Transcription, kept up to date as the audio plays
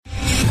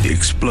the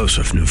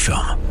explosive new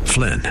film,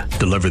 Flynn,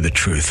 Deliver the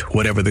Truth,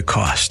 Whatever the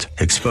Cost,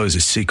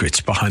 exposes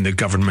secrets behind the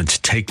government's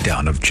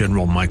takedown of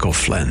General Michael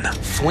Flynn.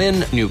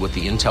 Flynn knew what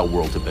the intel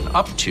world had been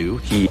up to.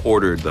 He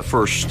ordered the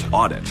first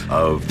audit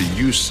of the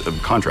use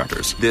of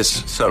contractors.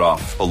 This set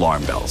off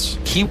alarm bells.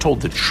 He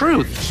told the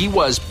truth. He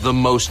was the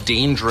most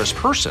dangerous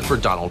person for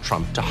Donald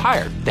Trump to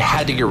hire. They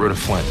had to get rid of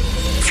Flynn.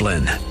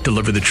 Flynn,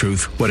 Deliver the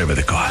Truth, Whatever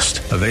the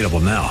Cost. Available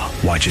now.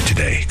 Watch it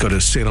today. Go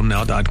to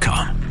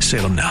salemnow.com.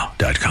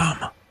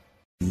 salemnow.com.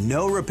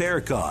 No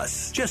repair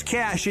costs. Just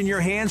cash in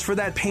your hands for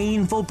that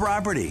painful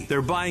property.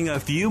 They're buying a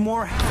few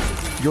more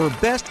houses. Your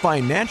best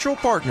financial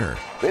partner.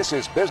 This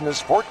is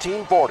Business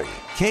 1440.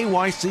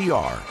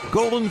 KYCR,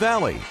 Golden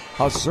Valley,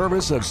 a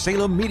service of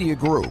Salem Media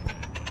Group.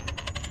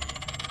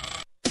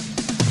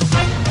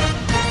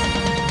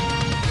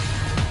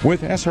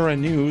 With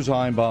SRN News,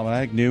 I'm Bob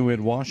Agnew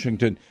in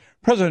Washington.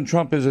 President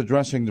Trump is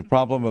addressing the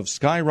problem of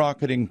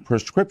skyrocketing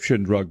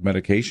prescription drug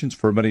medications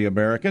for many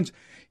Americans.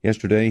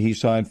 Yesterday, he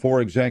signed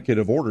 4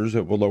 executive orders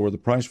that will lower the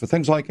price for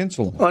things like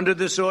insulin. Under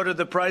this order,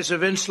 the price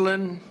of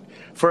insulin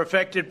for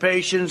affected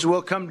patients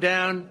will come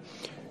down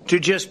to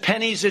just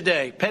pennies a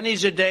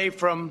day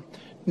from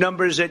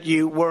numbers that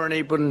you weren't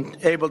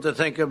able to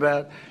think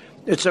about.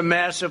 It's a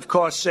massive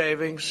cost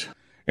savings.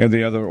 And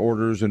the other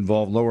orders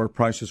involve lower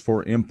prices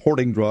for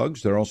importing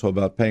drugs. They're also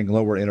about paying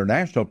lower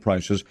international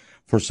prices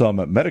for some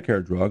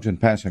Medicare drugs and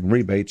passing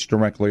rebates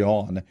directly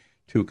on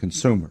to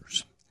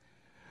consumers.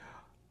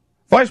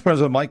 Vice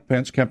President Mike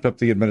Pence kept up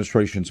the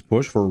administration's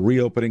push for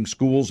reopening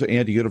schools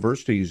and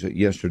universities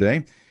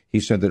yesterday.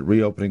 He said that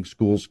reopening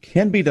schools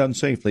can be done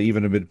safely,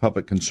 even amid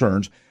public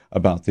concerns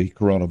about the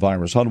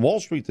coronavirus. On Wall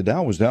Street, the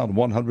Dow was down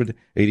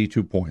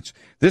 182 points.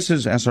 This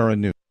is SRN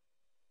News.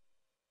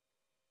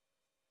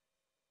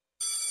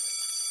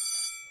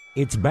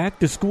 It's back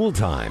to school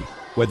time.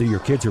 Whether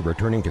your kids are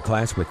returning to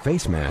class with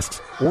face masks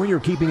or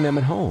you're keeping them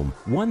at home,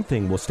 one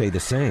thing will stay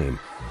the same.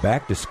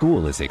 Back to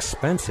school is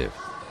expensive.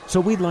 So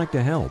we'd like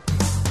to help.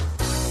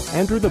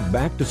 Enter the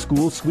Back to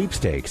School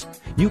Sweepstakes.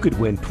 You could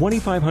win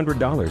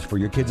 $2,500 for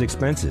your kids'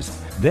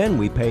 expenses. Then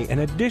we pay an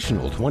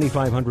additional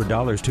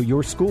 $2,500 to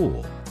your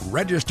school.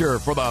 Register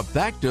for the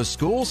Back to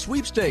School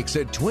Sweepstakes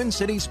at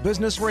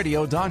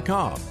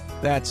TwinCitiesBusinessRadio.com.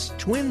 That's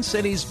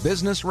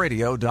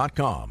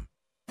TwinCitiesBusinessRadio.com.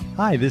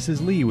 Hi, this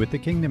is Lee with the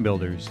Kingdom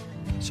Builders.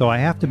 So I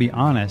have to be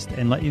honest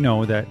and let you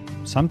know that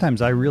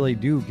sometimes I really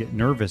do get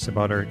nervous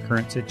about our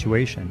current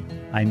situation.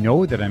 I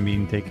know that I'm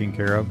being taken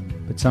care of,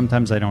 but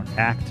sometimes I don't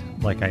act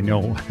like I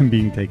know I'm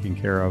being taken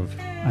care of.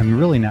 I'm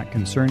really not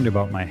concerned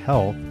about my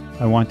health.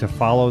 I want to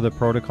follow the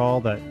protocol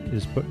that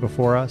is put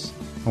before us.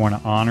 I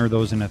want to honor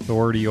those in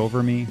authority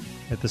over me.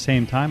 At the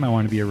same time, I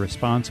want to be a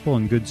responsible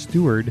and good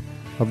steward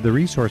of the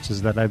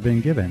resources that I've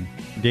been given.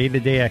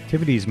 Day-to-day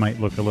activities might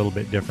look a little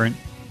bit different.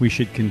 We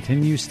should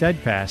continue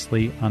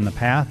steadfastly on the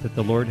path that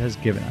the Lord has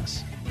given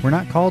us. We're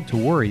not called to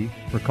worry,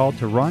 we're called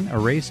to run a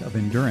race of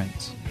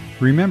endurance.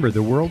 Remember,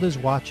 the world is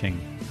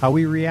watching. How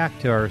we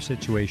react to our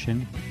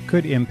situation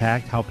could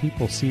impact how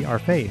people see our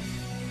faith.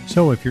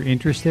 So if you're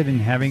interested in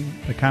having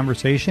a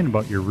conversation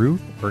about your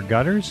roof or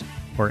gutters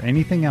or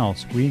anything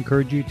else, we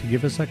encourage you to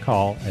give us a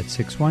call at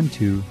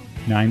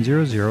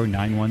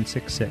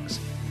 612-900-9166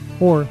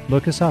 or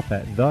look us up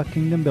at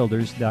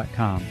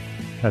thekingdombuilders.com.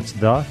 That's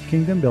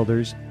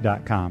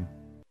thekingdombuilders.com.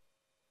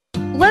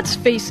 Let's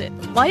face it,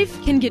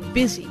 life can get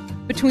busy.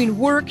 Between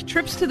work,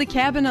 trips to the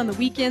cabin on the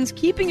weekends,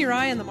 keeping your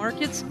eye on the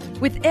markets,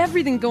 with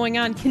everything going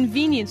on,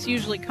 convenience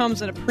usually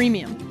comes at a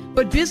premium.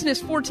 But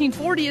Business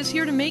 1440 is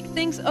here to make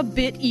things a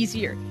bit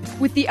easier.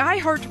 With the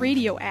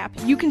iHeartRadio app,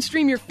 you can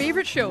stream your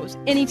favorite shows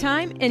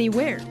anytime,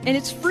 anywhere, and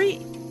it's free.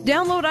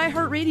 Download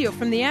iHeartRadio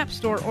from the App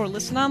Store or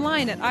listen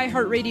online at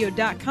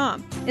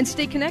iHeartRadio.com and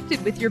stay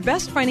connected with your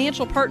best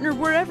financial partner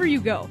wherever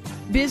you go.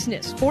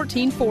 Business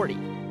 1440.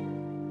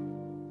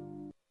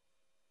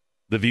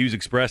 The views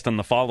expressed on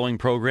the following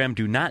program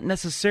do not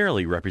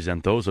necessarily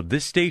represent those of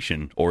this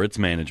station or its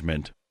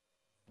management.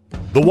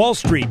 The Wall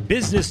Street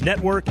Business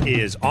Network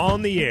is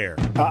on the air.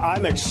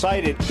 I'm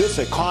excited. This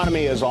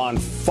economy is on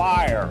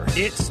fire.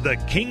 It's the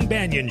King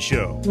Banaian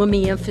Show. Let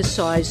me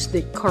emphasize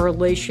that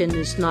correlation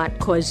is not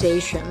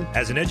causation.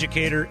 As an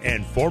educator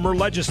and former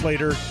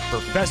legislator,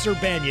 Professor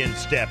Banaian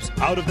steps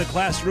out of the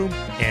classroom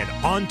and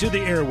onto the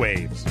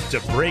airwaves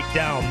to break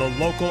down the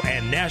local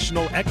and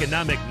national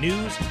economic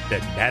news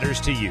that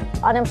matters to you.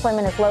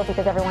 Unemployment is low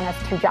because everyone has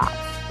 2 jobs.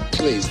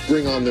 Please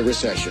bring on the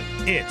recession.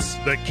 It's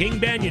the King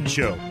Banaian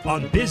Show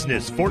on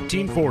Business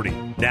 1440.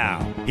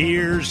 Now,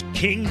 here's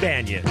King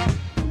Banaian.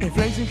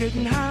 Inflation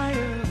getting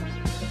higher.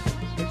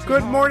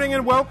 Good morning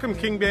and welcome,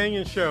 King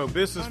Banaian Show,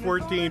 Business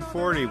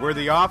 1440, where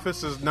the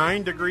office is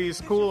 9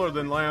 degrees cooler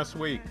than last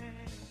week.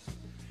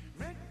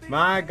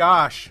 My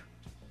gosh,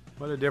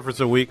 what a difference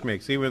a week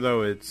makes, even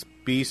though it's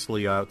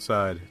beastly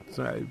outside.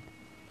 I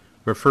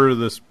refer to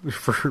this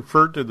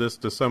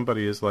to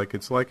somebody as like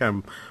it's like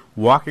I'm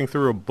walking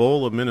through a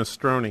bowl of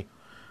minestrone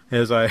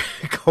as I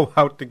go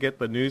out to get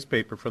the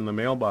newspaper from the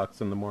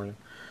mailbox in the morning.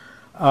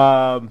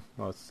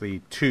 Let's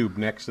see, tube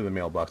next to the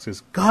mailbox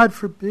says, God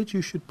forbid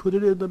you should put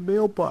it in the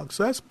mailbox.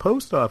 That's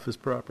post office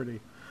property.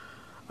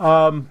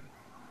 I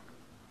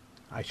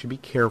should be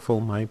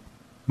careful. My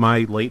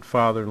late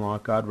father-in-law,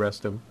 God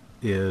rest him,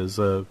 was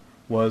a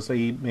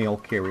mail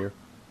carrier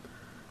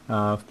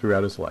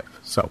throughout his life.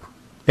 So,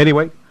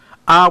 anyway,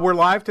 we're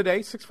live today,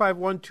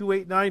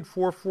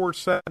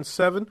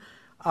 651-289-4477.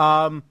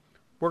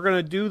 We're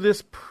going to do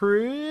this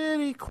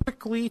pretty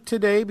quickly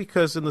today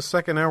because in the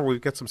second hour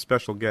we've got some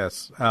special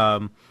guests.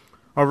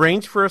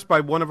 Arranged for us by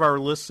one of our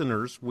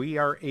listeners, we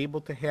are able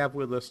to have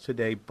with us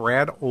today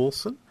Brad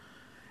Olson,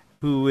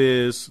 who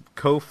is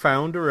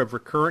co-founder of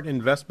Recurrent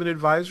Investment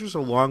Advisors,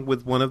 along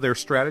with one of their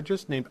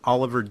strategists named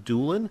Oliver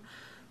Doolin.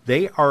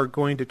 They are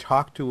going to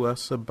talk to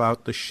us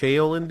about the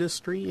shale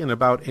industry and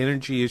about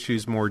energy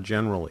issues more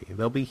generally.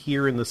 They'll be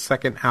here in the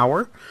second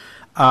hour.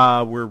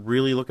 We're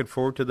really looking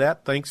forward to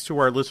that. Thanks to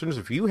our listeners.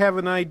 If you have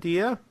an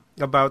idea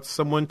about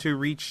someone to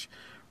reach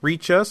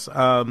us,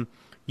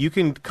 you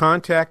can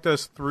contact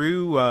us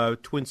through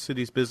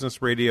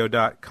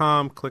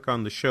TwinCitiesBusinessRadio.com. Click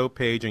on the show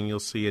page, and you'll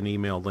see an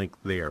email link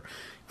there.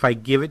 If I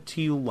give it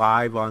to you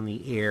live on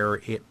the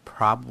air, it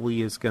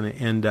probably is going to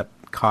end up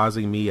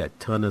causing me a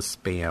ton of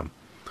spam.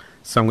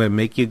 So I'm going to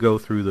make you go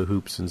through the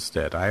hoops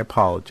instead. I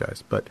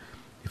apologize, but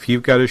if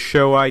you've got a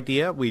show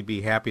idea, we'd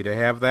be happy to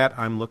have that.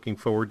 I'm looking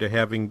forward to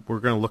we're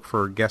going to look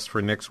for a guest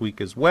for next week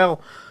as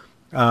well,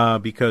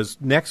 because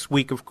next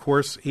week, of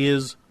course,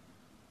 is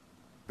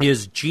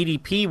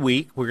GDP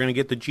week. We're going to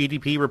get the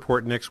GDP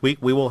report next week.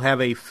 We will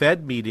have a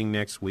Fed meeting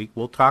next week.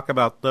 We'll talk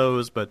about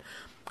those, but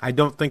I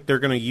don't think they're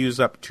going to use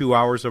up 2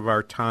 hours of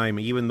our time,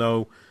 even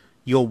though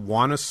you'll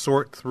want to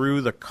sort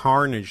through the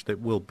carnage that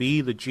will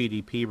be the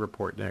GDP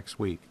report next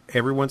week.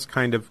 Everyone's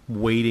kind of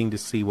waiting to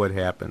see what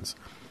happens.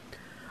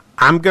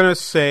 I'm going to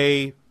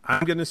say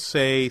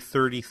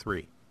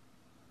 33.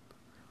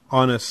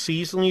 On a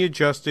seasonally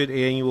adjusted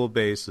annual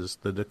basis,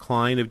 the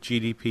decline of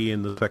GDP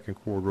in the second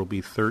quarter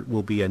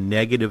will be a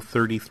negative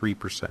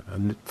 33%, a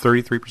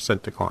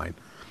 33% decline.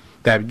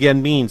 That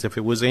again means if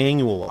it was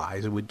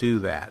annualized, it would do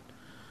that.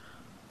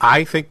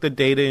 I think the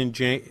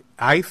data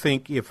I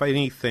think if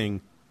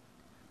anything,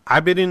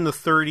 I've been in the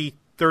 30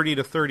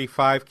 to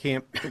 35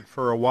 camp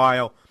for a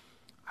while.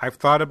 I've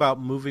thought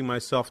about moving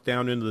myself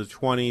down into the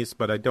 20s,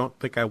 but I don't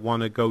think I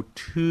want to go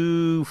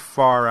too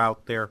far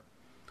out there.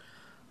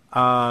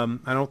 I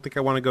don't think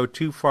I want to go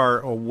too far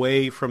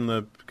away from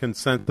the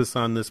consensus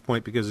on this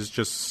point because there's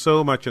just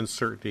so much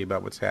uncertainty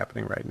about what's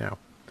happening right now.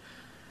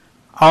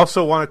 I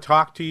also want to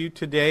talk to you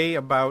today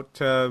about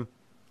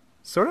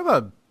sort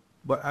of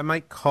what I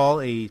might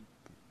call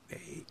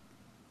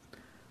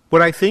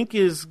what I think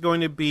is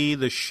going to be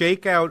the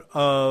shakeout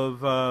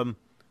of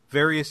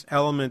various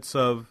elements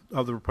of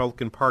the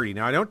Republican Party.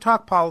 Now, I don't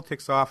talk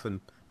politics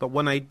often, but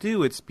when I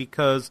do, it's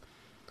because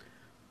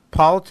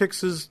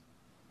politics is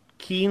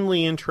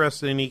keenly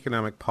interested in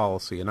economic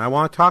policy, and I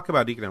want to talk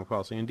about economic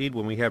policy. Indeed,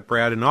 when we have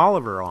Brad and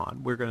Oliver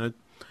on, we're going to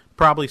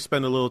probably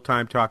spend a little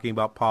time talking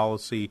about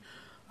policy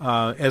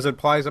as it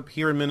applies up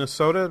here in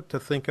Minnesota. To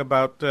think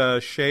about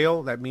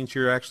shale, that means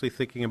you're actually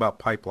thinking about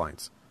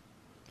pipelines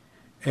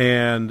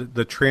and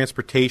the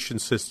transportation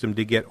system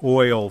to get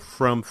oil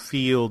from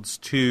fields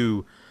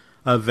to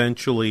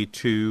eventually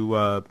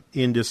to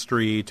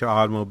industry, to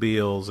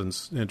automobiles,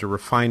 and to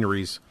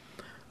refineries,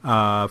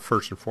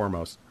 first and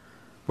foremost.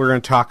 We're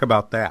going to talk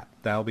about that.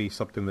 That'll be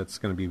something that's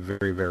going to be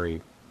very,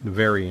 very,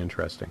 very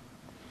interesting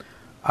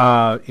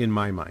in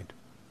my mind.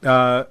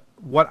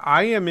 What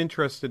I am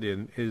interested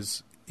in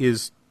is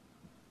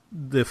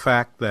the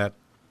fact that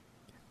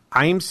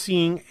I'm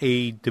seeing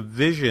a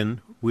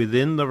division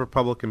within the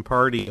Republican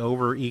Party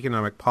over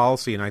economic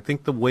policy, and I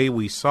think the way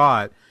we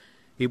saw it,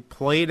 it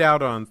played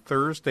out on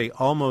Thursday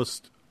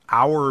almost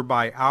hour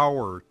by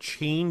hour,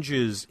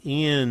 changes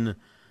in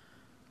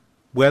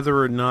whether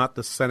or not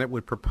the Senate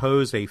would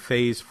propose a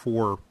Phase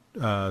 4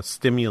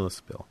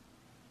 stimulus bill.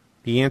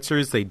 The answer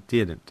is they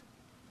didn't.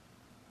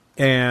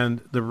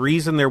 And the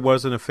reason there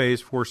wasn't a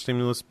Phase 4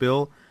 stimulus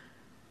bill,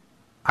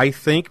 I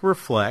think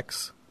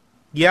reflects,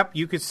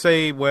 you could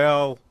say,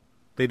 well,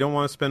 they don't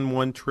want to spend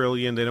 $1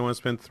 trillion, they don't want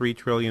to spend $3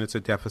 trillion, it's a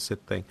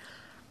deficit thing.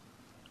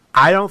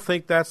 I don't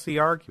think that's the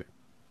argument.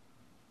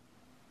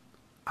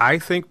 I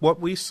think what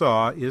we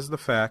saw is the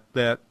fact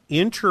that,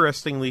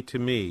 interestingly to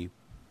me,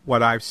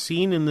 what I've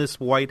seen in this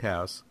White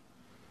House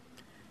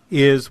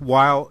is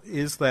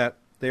that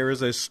there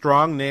is a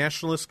strong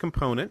nationalist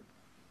component,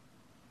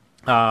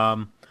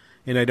 and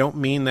I don't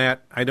mean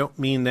that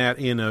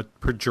in a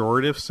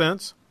pejorative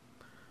sense.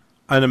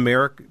 An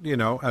America,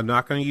 I'm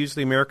not going to use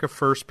the America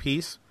First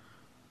piece,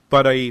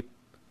 but an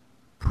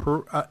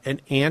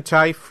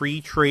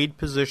anti-free trade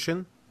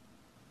position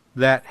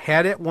that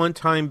had at one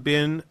time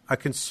been a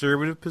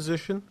conservative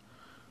position,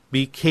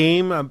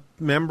 became a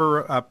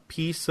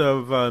piece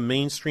of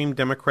mainstream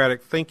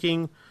Democratic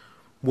thinking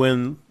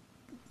when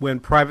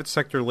private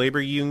sector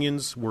labor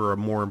unions were a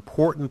more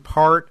important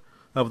part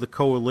of the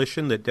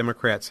coalition that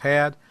Democrats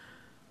had.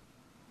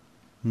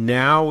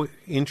 Now,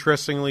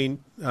 interestingly,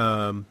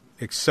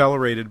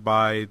 accelerated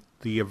by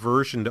the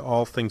aversion to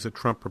all things that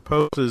Trump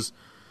proposes,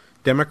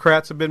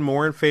 Democrats have been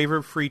more in favor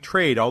of free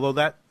trade, although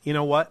that, you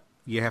know what,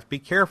 you have to be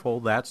careful.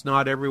 That's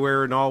not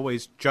everywhere and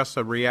always just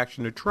a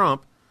reaction to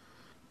Trump.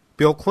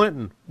 Bill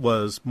Clinton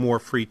was more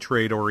free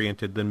trade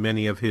oriented than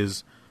many of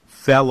his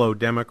fellow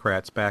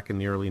Democrats back in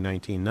the early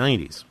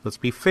 1990s. Let's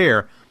be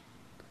fair.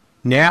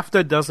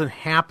 NAFTA doesn't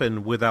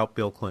happen without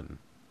Bill Clinton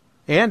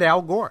and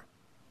Al Gore.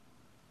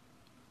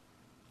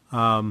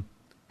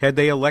 Had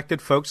they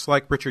elected folks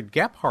like Richard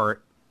Gephardt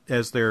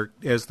as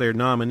their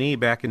nominee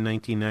back in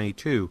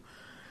 1992,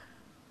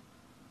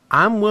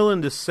 I'm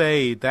willing to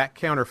say that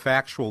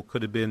counterfactual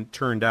could have been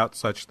turned out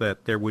such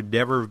that there would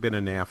never have been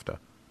a NAFTA.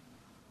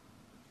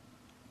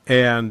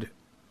 And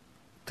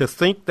to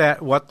think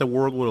that what the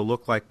world would have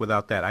looked like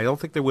without that, I don't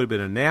think there would have been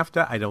a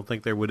NAFTA. I don't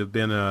think there would have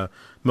been a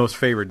most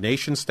favored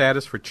nation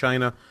status for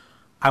China.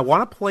 I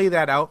want to play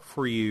that out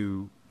for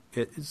you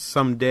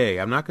someday.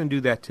 I'm not going to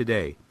do that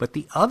today. But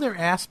the other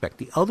aspect,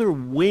 the other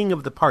wing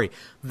of the party,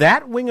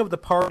 that wing of the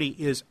party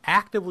is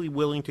actively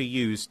willing to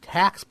use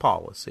tax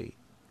policy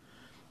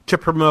to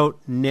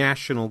promote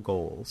national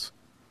goals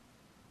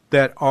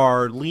that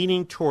are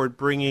leaning toward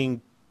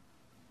bringing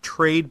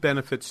trade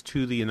benefits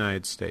to the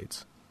United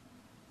States.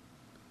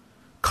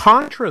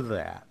 Contra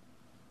that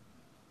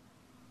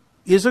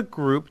is a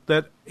group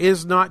that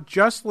is not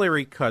just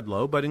Larry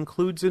Kudlow, but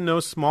includes in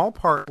no small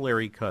part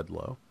Larry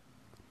Kudlow,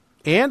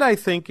 and I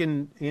think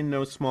in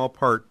no small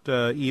part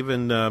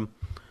even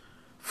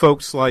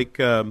folks like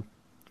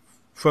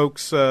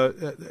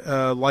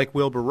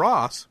Wilbur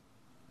Ross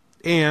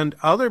and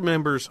other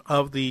members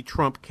of the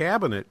Trump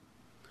cabinet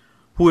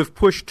who have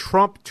pushed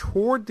Trump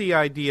toward the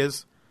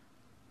ideas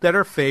that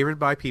are favored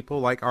by people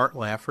like Art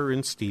Laffer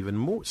and Steve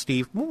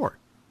Moore.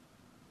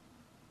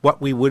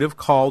 What we would have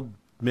called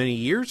many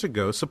years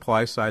ago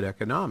supply-side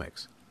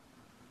economics.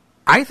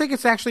 I think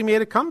it's actually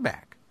made a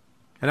comeback.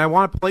 And I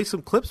want to play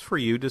some clips for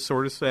you to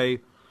sort of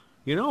say,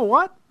 you know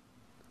what?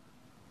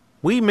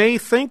 We may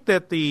think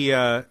that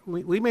the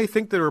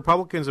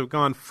Republicans have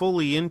gone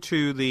fully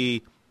into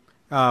the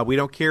we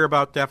don't care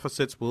about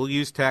deficits, we'll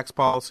use tax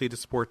policy to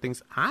support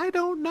things. I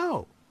don't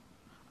know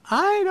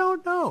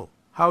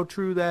how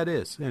true that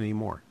is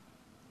anymore.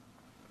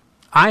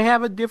 I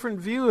have a different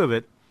view of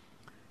it,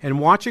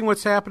 and watching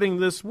what's happening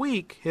this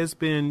week has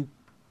been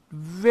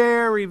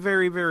very,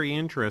 very, very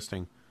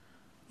interesting.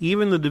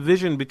 Even the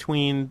division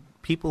between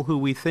people who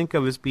we think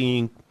of as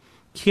being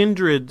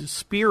kindred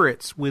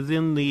spirits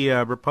within the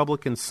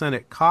Republican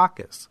Senate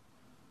caucus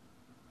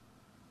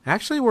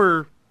actually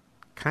were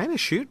kind of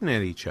shooting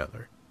at each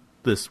other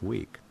this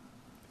week.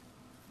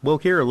 We'll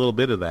hear a little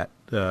bit of that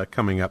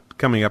coming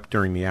up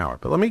during the hour.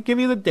 But let me give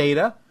you the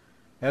data,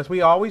 as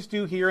we always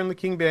do here in the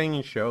King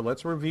Banaian Show.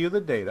 Let's review the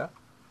data.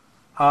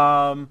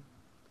 And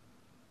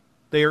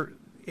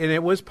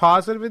it was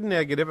positive and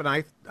negative,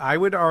 and I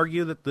would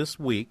argue that this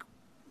week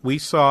we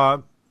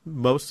saw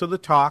most of the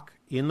talk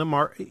in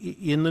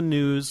the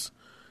news.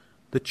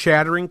 The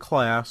chattering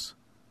class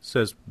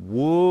says,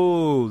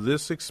 "Whoa,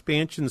 this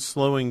expansion's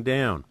slowing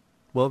down."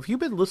 Well, if you've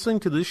been listening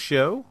to this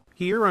show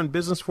here on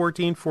Business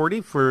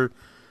 1440 for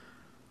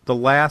the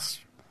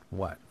last,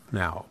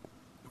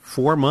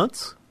 4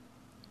 months,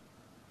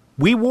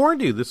 we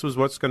warned you this was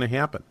what's going to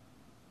happen.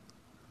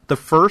 The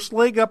first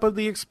leg up of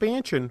the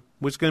expansion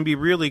was going to be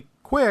really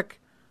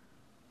quick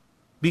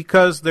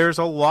because there's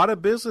a lot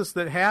of business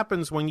that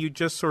happens when you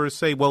just sort of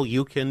say, well,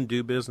 you can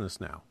do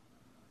business now.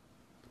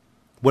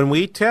 When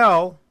we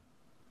tell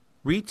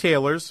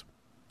retailers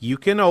you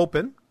can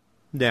open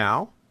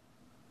now,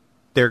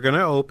 they're going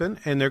to open,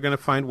 and they're going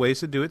to find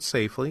ways to do it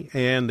safely,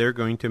 and they're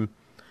going to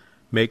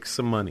make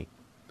some money.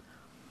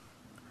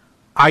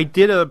 I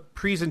did a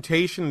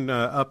presentation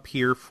up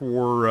here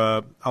for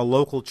a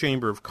local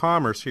chamber of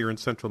commerce here in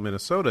central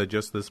Minnesota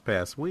just this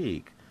past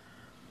week,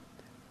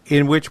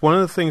 in which one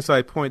of the things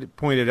I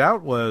pointed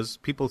out was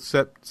people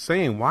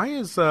saying, why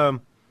is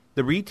the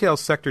retail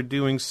sector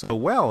doing so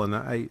well?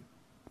 And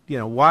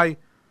why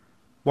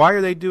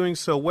are they doing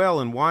so well?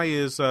 And why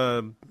is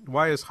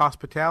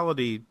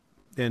hospitality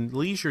and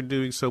leisure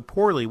doing so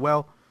poorly?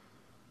 Well,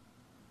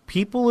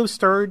 people have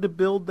started to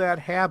build that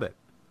habit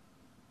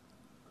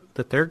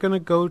that they're going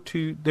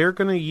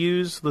to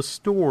use the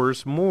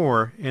stores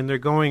more, and they're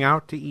going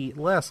out to eat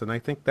less. And I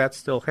think that's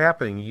still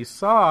happening. You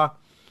saw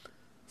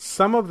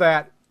some of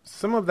that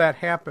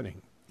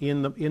happening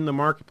in the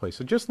marketplace.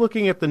 So just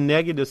looking at the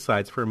negative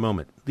sides for a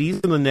moment, these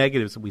are the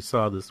negatives that we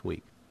saw this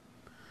week.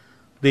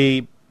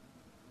 The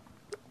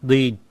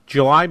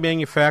July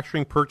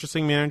Manufacturing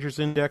Purchasing Managers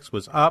Index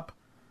was up,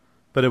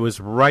 but it was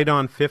right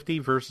on 50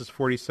 versus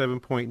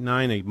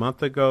 47.9 a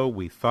month ago.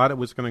 We thought it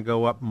was going to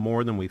go up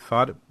more than we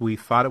thought it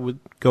would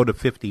go to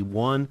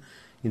 51.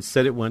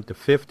 Instead, it went to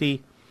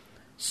 50.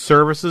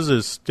 Services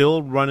is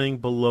still running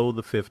below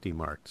the 50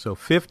 mark. So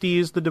 50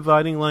 is the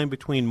dividing line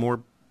between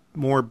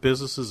more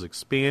businesses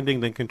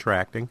expanding than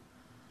contracting.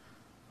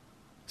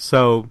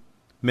 So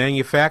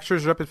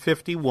manufacturers are up at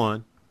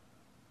 51,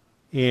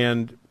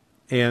 and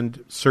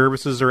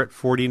services are at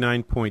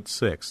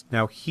 49.6.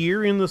 Now,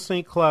 here in the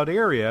St. Cloud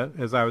area,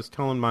 as I was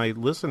telling my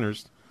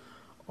listeners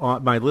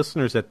my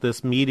listeners at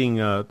this meeting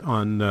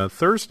on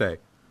Thursday.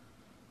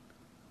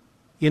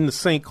 In the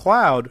St.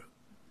 Cloud,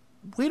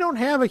 we don't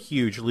have a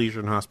huge leisure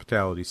and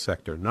hospitality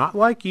sector, not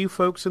like you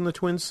folks in the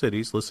Twin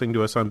Cities listening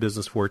to us on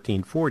Business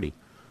 1440.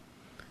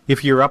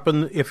 If you're up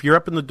in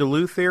the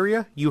Duluth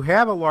area, you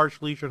have a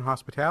large leisure and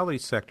hospitality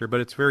sector, but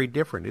it's very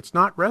different. It's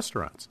not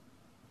restaurants.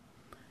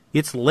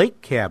 It's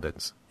lake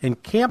cabins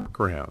and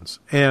campgrounds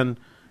and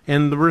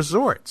the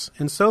resorts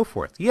and so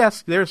forth.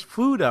 Yes, there's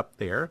food up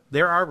there.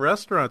 There are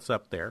restaurants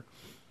up there,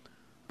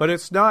 but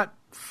it's not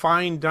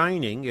fine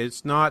dining.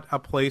 It's not a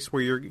place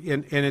where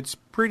and it's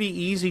pretty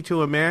easy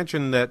to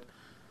imagine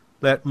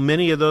that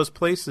many of those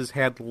places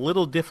had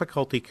little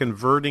difficulty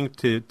converting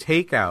to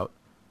takeout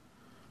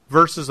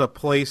versus a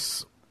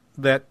place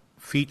that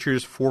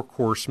features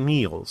 4-course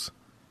meals.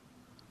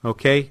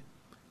 Okay?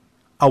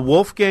 A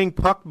Wolfgang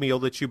Puck meal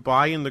that you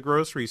buy in the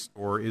grocery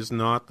store is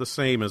not the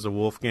same as a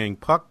Wolfgang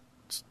Puck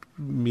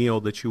meal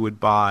that you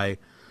would buy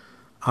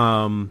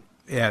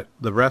at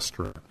the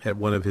restaurant at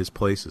one of his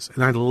places.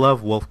 And I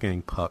love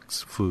Wolfgang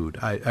Puck's food.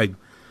 I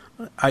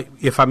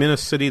if I'm in a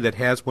city that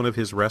has one of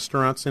his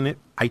restaurants in it,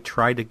 I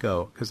try to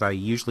go because I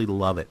usually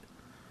love it.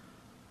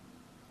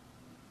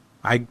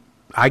 I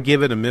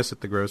give it a miss at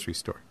the grocery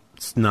store.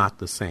 It's not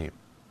the same.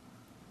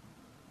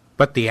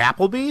 But the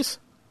Applebee's?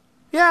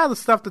 Yeah, the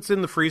stuff that's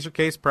in the freezer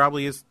case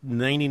probably is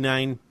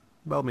 99,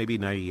 well, maybe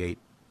 98%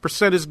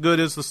 as good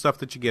as the stuff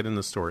that you get in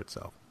the store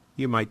itself.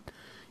 You might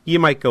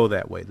go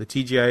that way. The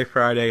TGI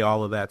Friday,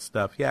 all of that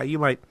stuff. Yeah, you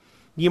might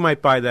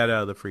buy that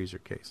out of the freezer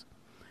case.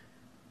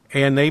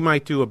 And they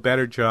might do a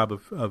better job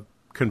of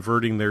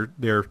converting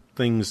their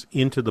things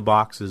into the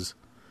boxes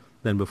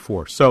than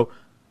before. So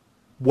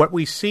what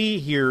we see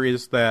here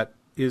is that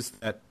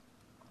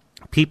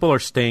people are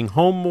staying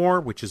home more,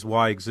 which is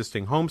why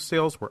existing home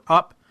sales were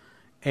up,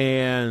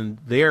 and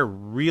they were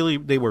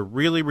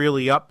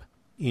really up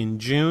in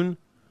June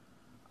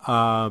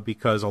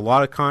because a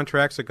lot of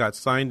contracts that got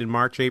signed in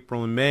March,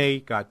 April, and May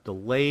got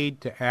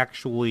delayed to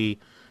actually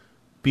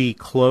be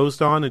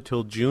closed on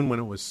until June, when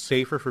it was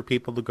safer for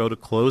people to go to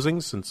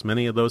closings, since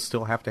many of those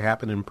still have to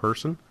happen in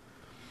person.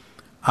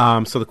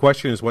 So the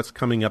question is, what's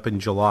coming up in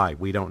July?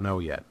 We don't know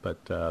yet,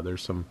 but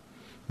there's some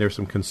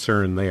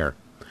concern there.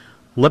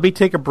 Let me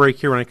take a break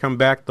here. When I come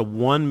back, the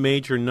one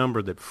major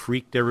number that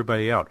freaked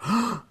everybody out.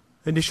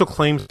 Initial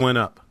claims went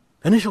up.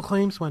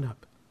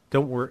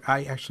 Don't worry.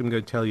 I actually am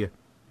going to tell you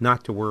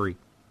not to worry.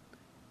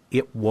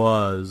 It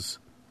was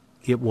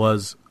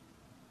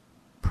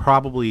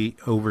probably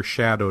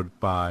overshadowed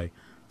by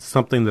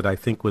something that I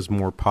think was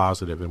more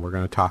positive, and we're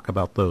going to talk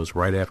about those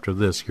right after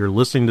this. You're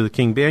listening to the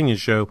King Banaian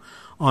Show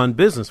on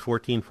Business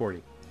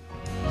 1440.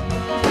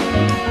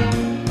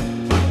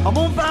 I'm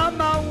gonna find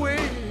my way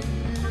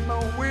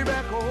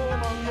back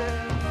home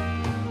again.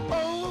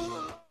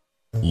 Oh.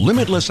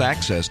 Limitless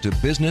access to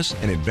business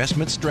and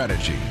investment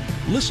strategy.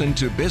 Listen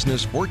to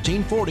Business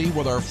 1440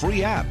 with our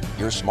free app,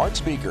 your smart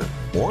speaker,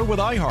 or with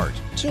iHeart,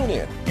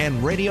 TuneIn,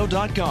 and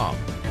Radio.com.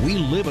 We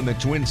live in the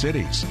Twin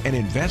Cities and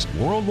invest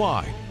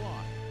worldwide.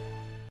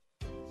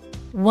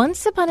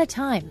 Once upon a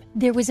time,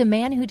 there was a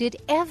man who did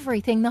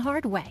everything the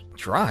hard way.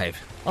 Drive?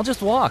 I'll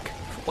just walk.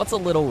 What's a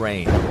little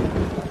rain?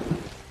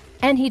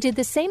 And he did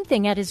the same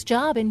thing at his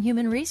job in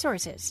human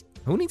resources.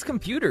 Who needs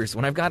computers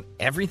when I've got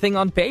everything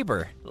on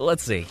paper?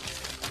 Let's see.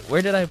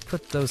 Where did I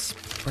put those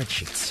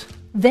spreadsheets?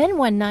 Then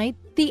one night,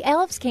 the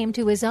elves came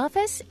to his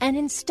office and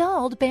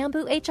installed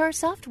Bamboo HR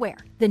software.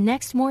 The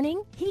next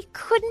morning, he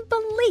couldn't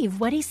believe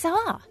what he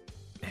saw.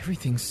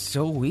 Everything's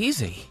so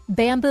easy.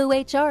 Bamboo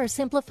HR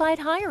simplified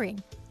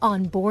hiring,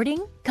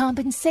 onboarding,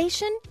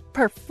 compensation,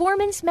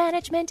 performance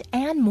management,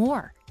 and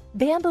more.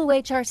 Bamboo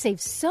HR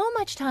saves so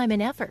much time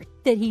and effort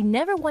that he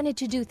never wanted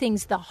to do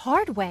things the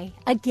hard way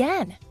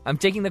again. I'm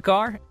taking the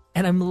car,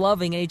 and I'm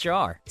loving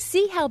HR.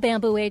 See how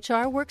Bamboo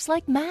HR works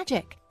like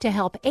magic to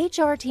help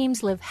HR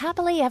teams live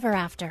happily ever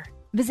after.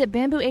 Visit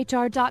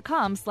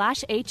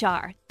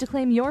bamboohr.com/HR to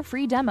claim your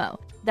free demo.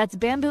 That's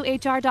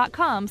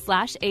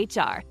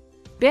bamboohr.com/HR.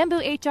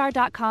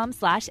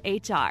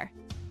 bamboohr.com/HR.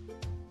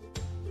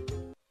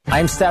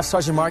 I'm Staff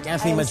Sergeant Mark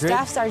Anthony Madrid.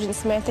 Staff Sergeant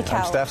Samantha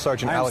Cowell. I'm Staff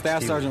Sergeant Alex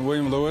Staff Sergeant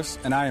William Lewis,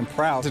 and I am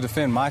proud to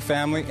defend my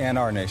family and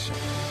our nation.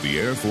 The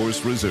Air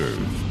Force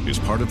Reserve is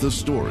part of the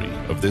story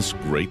of this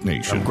great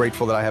nation. I'm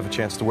grateful that I have a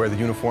chance to wear the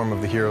uniform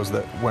of the heroes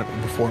that went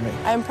before me.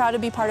 I'm proud to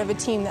be part of a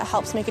team that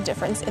helps make a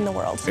difference in the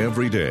world.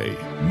 Every day,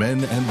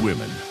 men and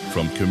women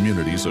from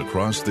communities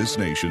across this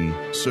nation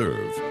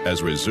serve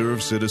as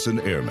Reserve Citizen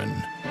Airmen.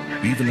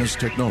 Even as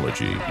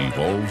technology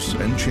evolves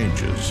and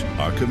changes,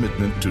 our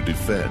commitment to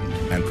defend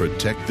and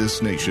protect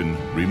this nation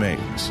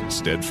remains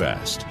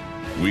steadfast.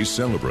 We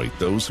celebrate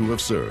those who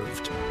have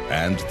served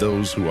and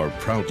those who are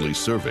proudly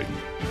serving.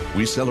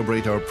 We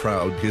celebrate our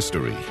proud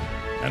history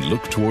and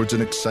look towards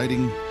an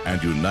exciting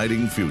and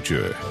uniting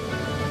future.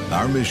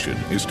 Our mission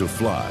is to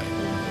fly,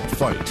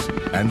 fight,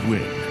 and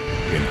win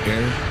in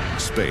air,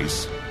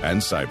 space, and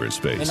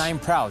cyberspace. And I am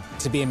proud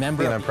to be a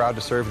member. And I'm proud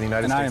to serve in the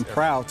United States. And I am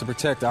proud to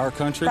protect our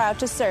country. Proud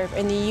to serve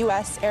in the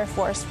U.S. Air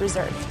Force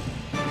Reserve.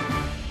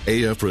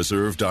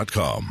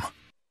 AFReserve.com.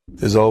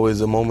 There's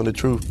always a moment of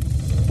truth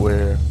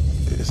where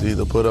it's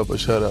either put up or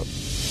shut up.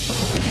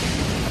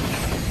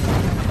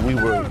 We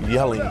were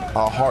yelling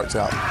our hearts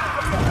out.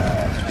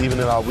 Even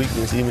in our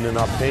weakness, even in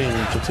our pain,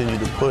 we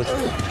continued to push.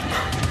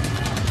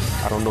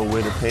 I don't know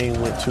where the pain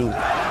went to,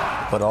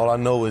 but all I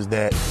know is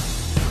that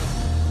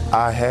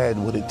I had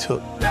what it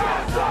took.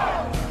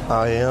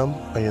 I am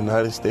a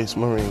United States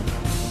Marine.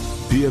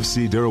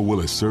 PFC Darrell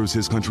Willis serves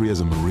his country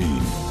as a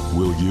Marine.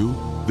 Will you?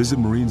 Visit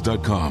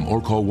Marines.com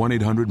or call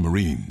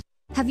 1-800-MARINE.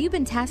 Have you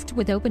been tasked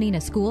with opening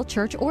a school,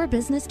 church, or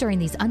business during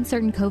these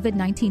uncertain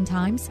COVID-19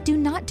 times? Do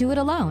not do it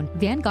alone.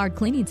 Vanguard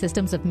Cleaning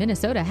Systems of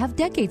Minnesota have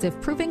decades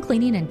of proven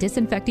cleaning and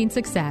disinfecting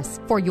success.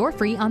 For your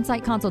free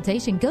on-site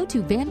consultation, go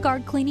to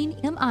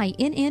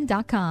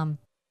VanguardCleaningMINN.com.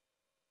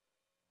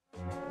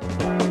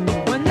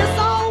 When this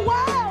old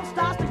world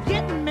starts to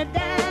getting me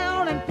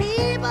down and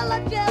people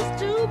are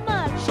just too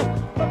much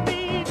for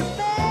me to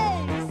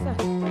face,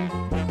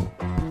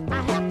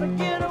 I have to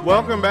get away.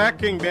 Welcome back,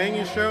 King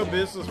Banyan Show,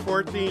 Business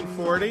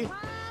 1440.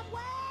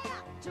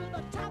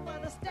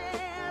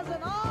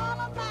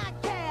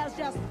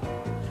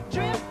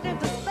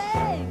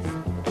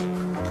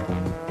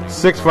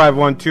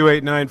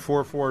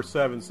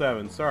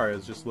 651-289-4477. Sorry, I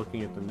was just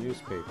looking at the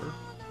newspaper.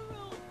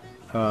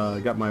 I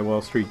got my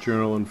Wall Street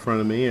Journal in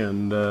front of me,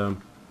 and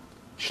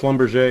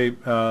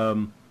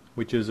Schlumberger,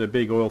 which is a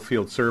big oil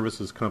field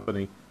services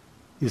company,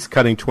 is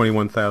cutting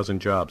 21,000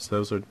 jobs.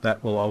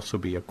 That will also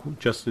be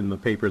just in the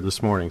paper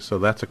this morning. So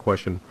that's a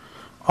question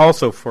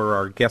also for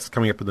our guests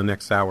coming up in the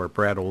next hour,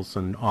 Brad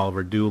Olson,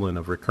 Oliver Doolin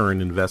of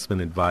Recurrent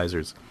Investment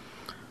Advisors,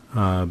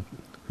 who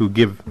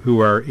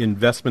are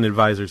investment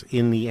advisors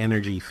in the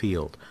energy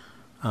field.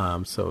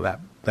 So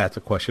that's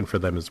a question for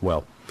them as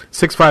well.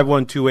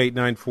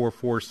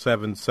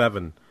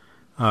 651-289-4477,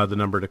 the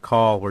number to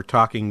call. We're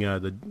talking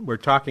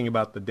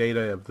about the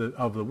data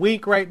of the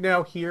week right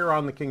now here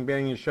on the King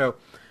Banyan Show,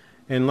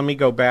 and let me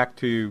go back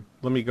to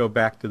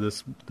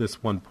this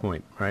one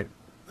point. Right,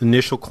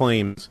 initial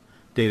claims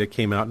data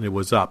came out and it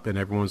was up, and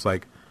everyone's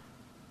like,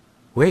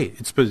 "Wait,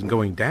 it's been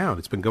going down.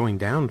 It's been going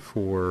down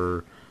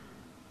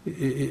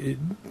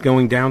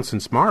going down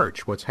since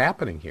March. What's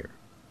happening here?"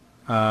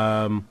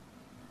 Why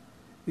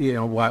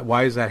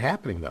is that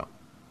happening, though?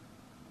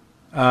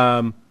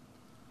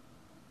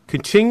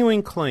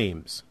 Continuing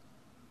claims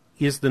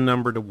is the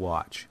number to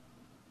watch.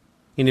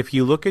 And if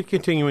you look at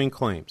continuing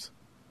claims,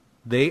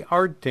 they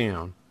are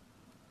down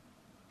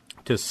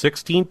to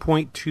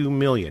 16.2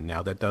 million.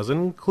 Now, that doesn't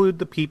include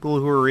the people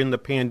who are in the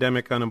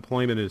Pandemic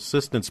Unemployment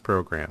Assistance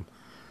Program,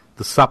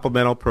 the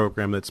supplemental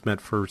program that's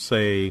meant for,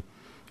 say,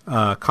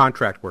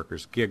 contract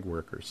workers, gig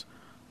workers,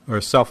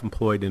 or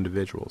self-employed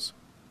individuals.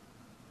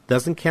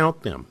 Doesn't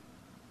count them.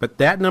 But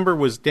that number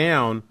was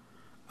down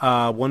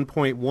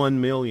 1.1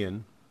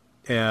 million,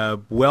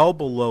 well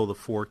below the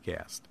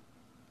forecast.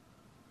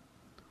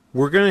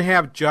 We're going to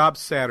have Jobs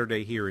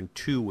Saturday here in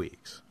 2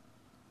 weeks.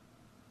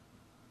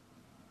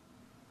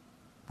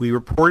 We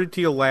reported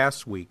to you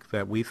last week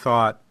that we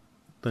thought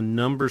the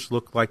numbers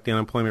looked like the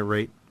unemployment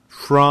rate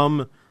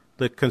from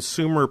the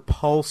Consumer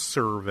Pulse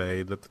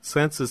survey that the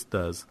census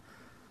does,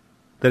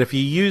 that if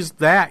you use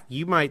that,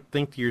 you might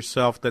think to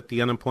yourself that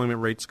the unemployment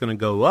rate's going to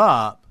go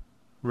up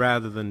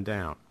rather than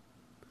down.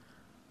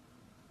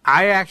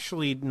 I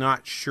actually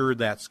not sure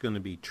that's going to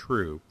be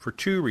true for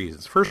two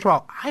reasons. First of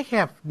all, I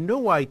have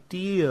no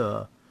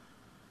idea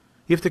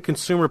if the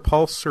Consumer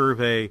Pulse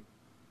survey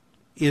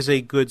is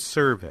a good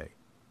survey.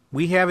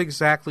 We have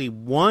exactly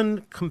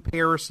one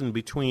comparison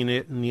between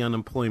it and the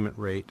unemployment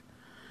rate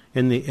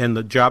and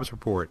the jobs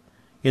report.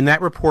 And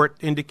that report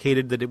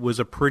indicated that it was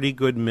a pretty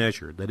good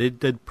measure, that it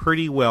did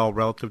pretty well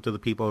relative to the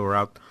people who were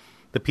out,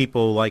 the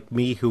people like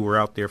me who were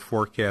out there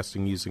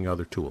forecasting using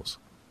other tools.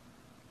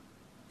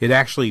 It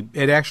actually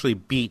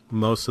beat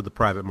most of the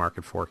private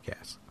market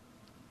forecasts.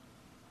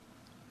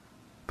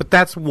 But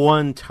that's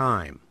one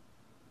time,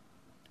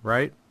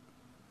 right?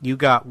 You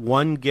got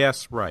one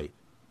guess right.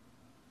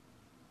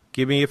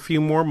 Give me a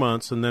few more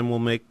months, and then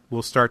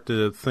we'll start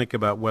to think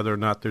about whether or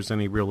not there's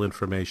any real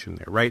information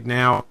there. Right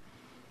now,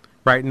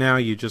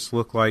 you just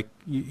look like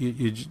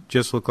you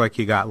just look like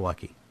you got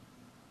lucky.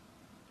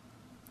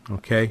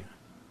 Okay,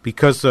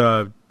 because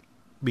Wyatt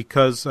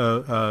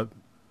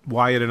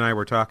and I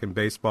were talking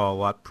baseball a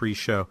lot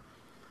pre-show.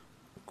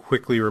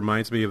 Quickly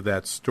reminds me of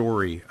that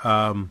story.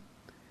 I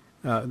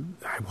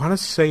want to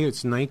say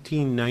it's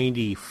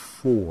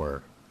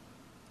 1994.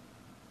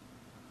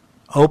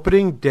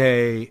 Opening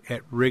day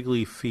at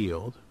Wrigley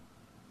Field.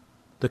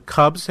 The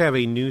Cubs have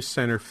a new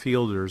center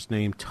fielder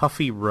named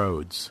Tuffy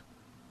Rhodes.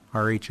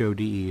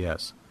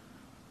 Rhodes.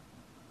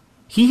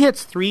 He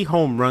hits 3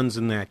 home runs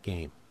in that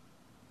game.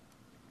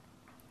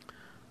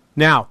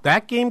 Now,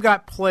 that game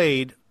got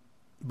played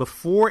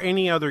before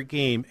any other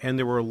game, and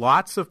there were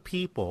lots of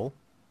people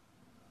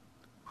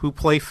who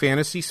play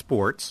fantasy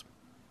sports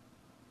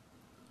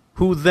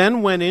who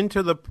then went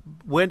into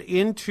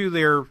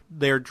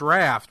their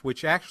draft,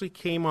 which actually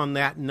came on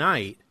that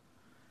night.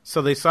 So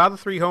they saw the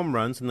 3 home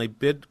runs, and they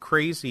bid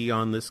crazy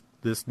on this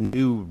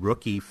new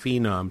rookie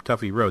phenom,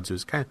 Tuffy Rhodes. It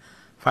was kind of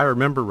if I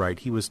remember right,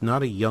 he was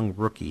not a young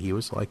rookie. He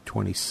was like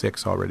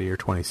 26 already or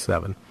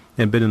 27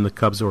 and been in the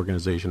Cubs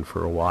organization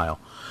for a while.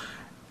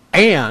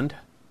 And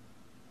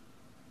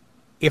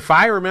if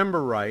I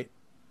remember right,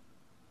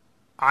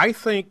 I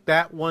think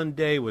that one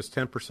day was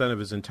 10% of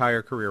his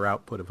entire career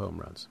output of home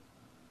runs.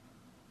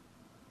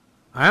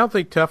 I don't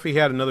think Tuffy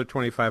had another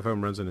 25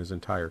 home runs in his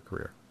entire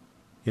career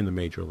in the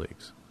major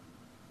leagues.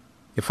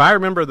 If I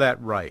remember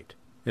that right,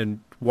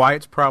 and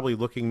Wyatt's probably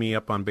looking me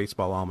up on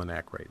Baseball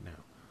Almanac right now.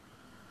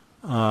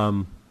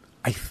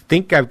 I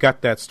think I've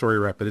got that story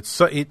right, but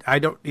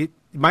it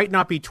might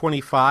not be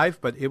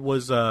 25, but it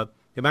was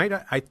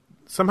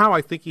somehow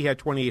I think he had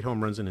 28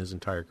 home runs in his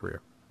entire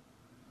career.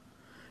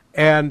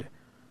 And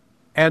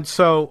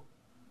so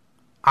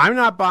I'm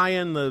not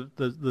buying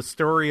the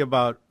story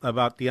about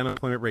the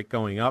unemployment rate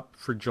going up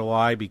for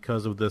July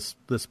because of this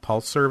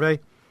pulse survey,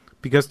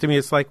 because to me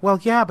it's like, well,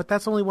 yeah, but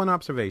that's only one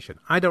observation.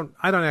 I don't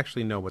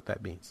actually know what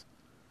that means.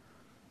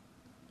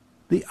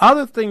 The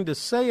other thing to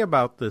say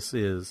about this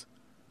is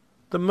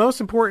the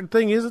most important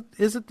thing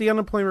isn't the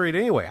unemployment rate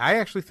anyway. I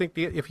actually think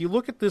if you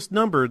look at this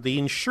number, the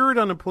insured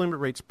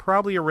unemployment rate's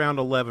probably around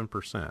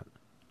 11%.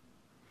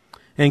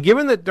 And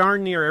given that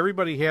darn near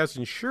everybody has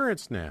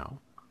insurance now,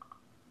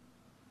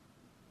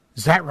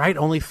 is that right?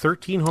 Only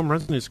 13 home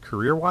runs in his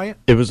career, Wyatt?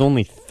 It was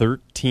only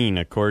 13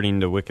 according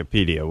to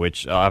Wikipedia,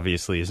 which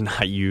obviously is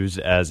not used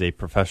as a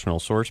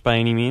professional source by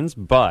any means,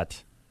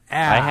 but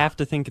I have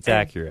to think it's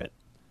accurate.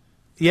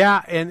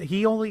 Yeah, and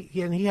he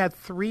had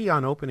 3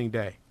 on opening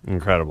day.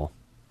 Incredible.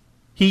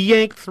 He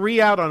yanked 3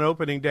 out on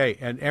opening day,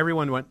 and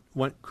everyone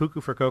went cuckoo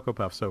for Cocoa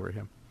Puffs over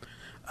him.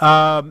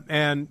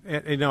 And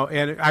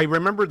I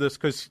remember this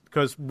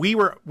because we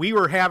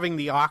were having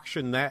the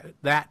auction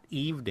that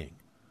evening,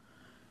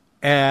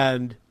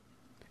 and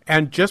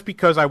just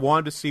because I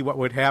wanted to see what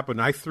would happen,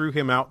 I threw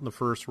him out in the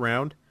first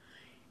round,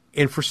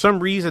 and for some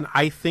reason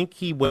I think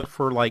he went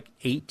for like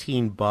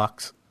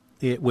 $18,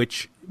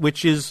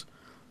 which is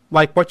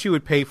like what you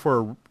would pay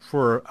for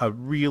a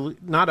real,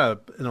 not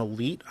an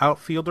elite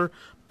outfielder,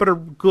 but a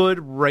good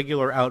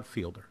regular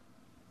outfielder.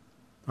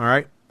 All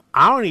right,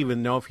 I don't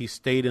even know if he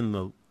stayed on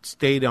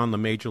the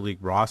major league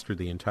roster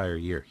the entire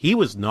year. He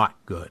was not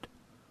good.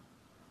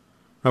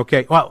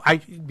 Okay, well,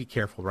 be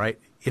careful, right?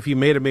 If you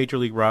made a major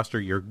league roster,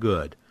 you're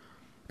good,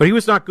 but he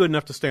was not good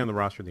enough to stay on the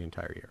roster the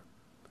entire year.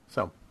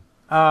 So,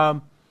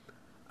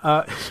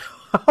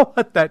 we'll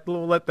let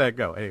that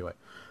go anyway.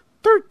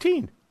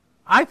 13.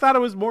 I thought it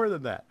was more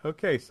than that.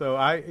 Okay, so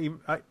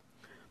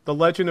the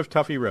legend of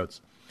Tuffy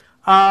Rhodes.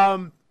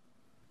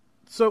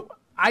 So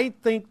I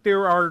think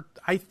there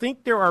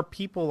are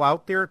people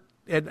out there,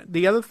 and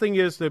the other thing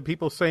is that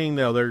people saying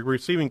they're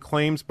receiving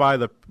claims by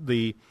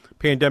the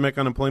Pandemic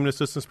Unemployment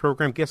Assistance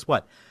Program. Guess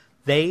what?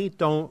 They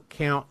don't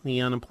count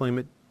the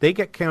unemployment. They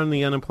get counted in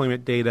the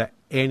unemployment data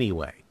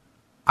anyway.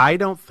 I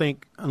don't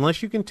think,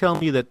 unless you can tell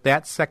me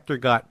that sector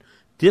got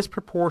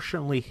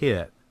disproportionately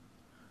hit,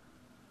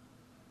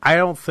 I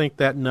don't think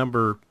that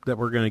number that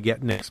we're going to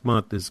get next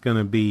month is going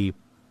to be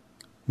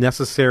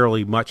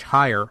necessarily much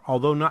higher,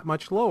 although not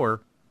much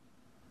lower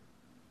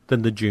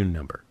than the June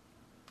number.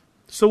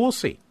 So we'll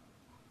see.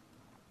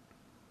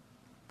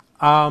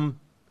 Other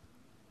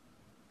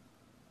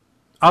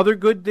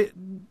good,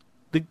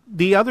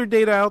 the other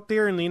data out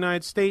there in the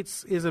United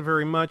States isn't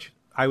very much.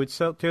 I would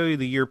tell you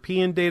the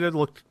European data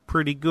looked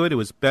pretty good. It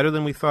was better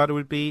than we thought it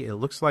would be. It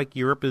looks like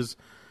Europe is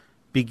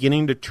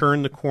beginning to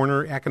turn the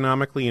corner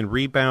economically and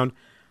rebound.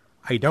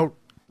 I don't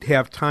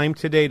have time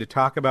today to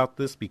talk about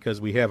this because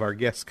we have our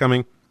guests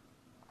coming.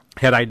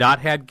 Had I not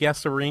had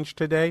guests arranged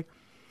today,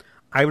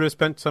 I would have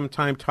spent some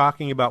time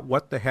talking about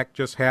what the heck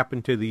just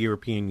happened to the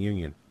European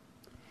Union.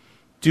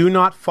 Do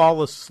not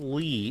fall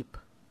asleep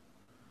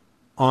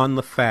on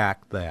the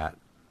fact that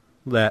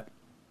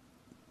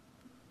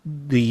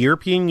the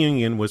European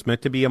Union was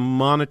meant to be a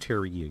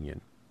monetary union.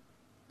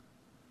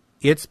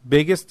 Its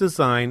biggest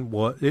design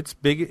its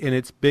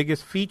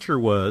biggest feature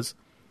was,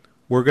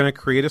 we're going to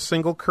create a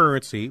single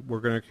currency.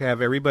 We're going to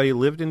have everybody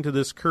lived into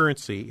this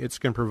currency. It's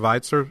going to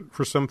provide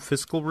for some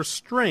fiscal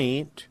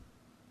restraint,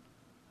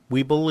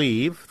 we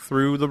believe,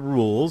 through the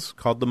rules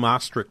called the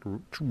Maastricht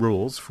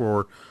rules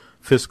for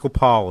fiscal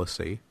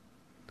policy.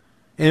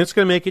 And it's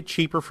going to make it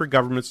cheaper for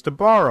governments to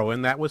borrow.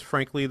 And that was,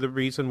 frankly, the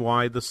reason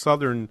why the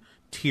southern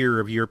tier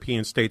of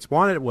European states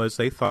wanted it. Was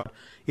they thought,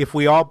 if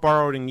we all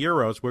borrowed in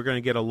euros, we're going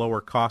to get a lower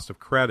cost of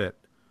credit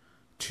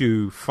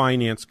to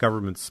finance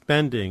government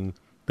spending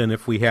than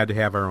if we had to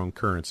have our own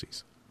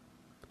currencies.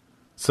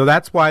 So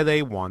that's why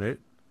they wanted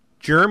it.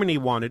 Germany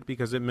wanted it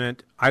because it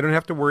meant I don't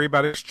have to worry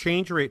about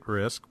exchange rate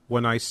risk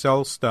when I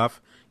sell stuff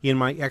in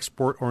my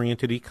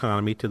export-oriented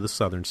economy to the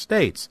southern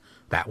states.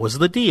 That was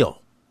the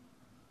deal.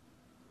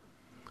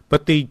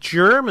 But the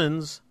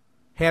Germans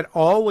had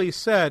always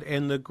said,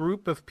 and the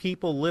group of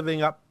people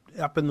living up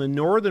in the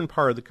northern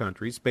part of the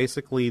countries,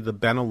 basically the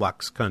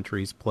Benelux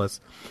countries, plus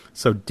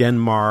so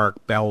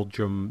Denmark,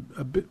 Belgium,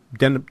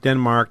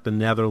 Denmark, the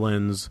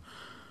Netherlands,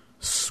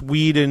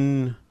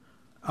 Sweden,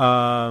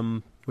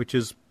 which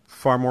is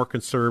far more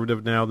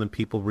conservative now than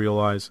people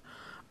realize,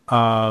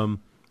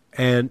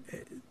 And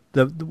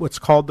what's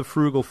called the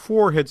Frugal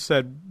Four had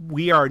said,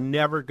 we are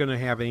never going to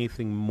have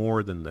anything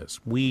more than this.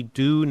 We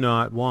do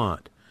not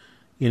want,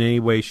 in any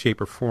way,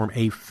 shape, or form,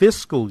 a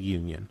fiscal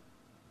union.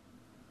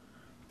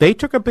 They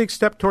took a big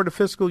step toward a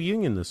fiscal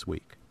union this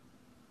week.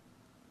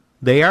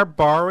 They are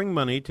borrowing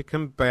money to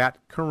combat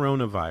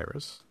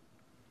coronavirus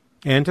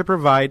and to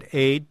provide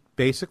aid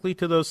basically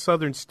to those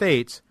southern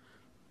states.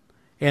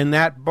 And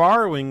that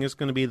borrowing is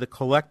going to be the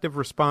collective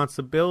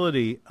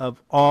responsibility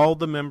of all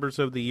the members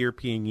of the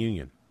European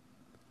Union.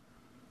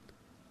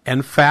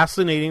 And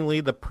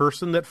fascinatingly, the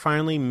person that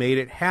finally made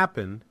it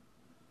happen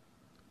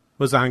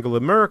was Angela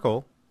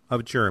Merkel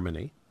of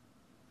Germany.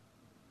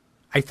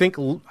 I think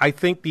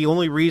the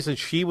only reason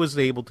she was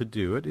able to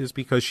do it is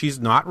because she's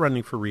not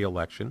running for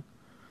re-election,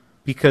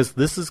 because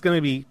this is going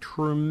to be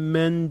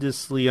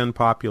tremendously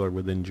unpopular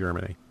within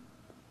Germany.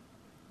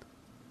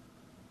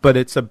 But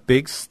it's a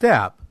big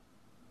step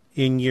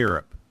in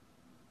Europe.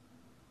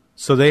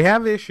 So they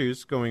have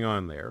issues going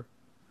on there.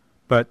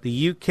 But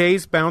the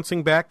UK's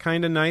bouncing back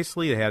kind of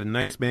nicely. They had a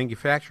nice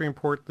manufacturing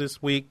report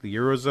this week. The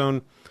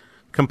Eurozone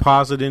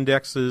composite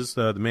indexes,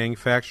 the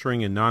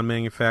manufacturing and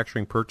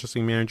non-manufacturing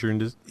purchasing manager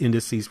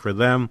indices for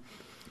them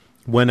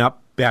went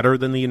up better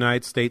than the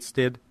United States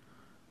did.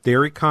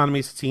 Their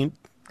economies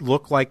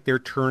look like they're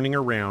turning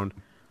around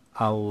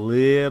a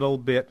little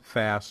bit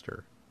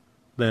faster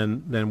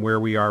than where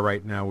we are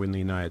right now in the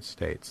United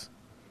States.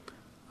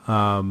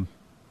 So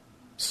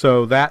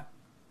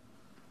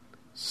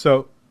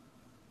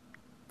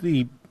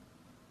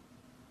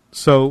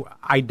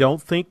I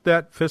don't think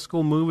that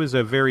fiscal move is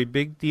a very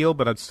big deal,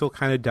 but I'm still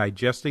kind of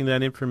digesting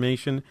that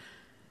information,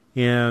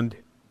 and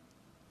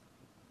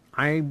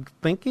I'm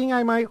thinking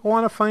I might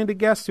want to find a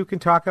guest who can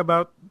talk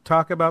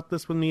about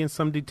this with me in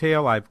some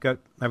detail. I've got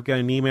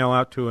an email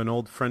out to an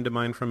old friend of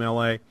mine from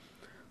LA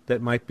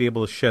that might be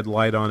able to shed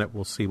light on it.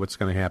 We'll see what's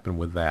going to happen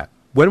with that.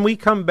 When we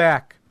come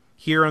back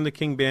here on the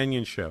King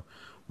Banaian Show,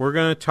 we're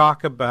going to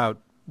talk about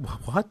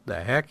what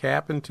the heck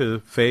happened to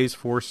Phase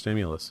 4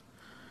 stimulus.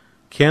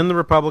 Can the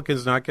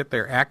Republicans not get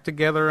their act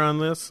together on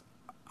this?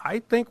 I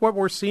think what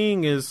we're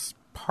seeing is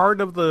part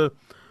of the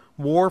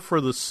war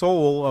for the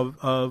soul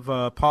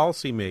of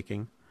policy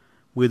making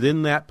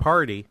within that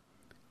party,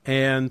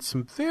 and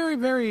some very,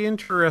 very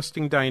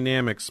interesting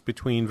dynamics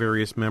between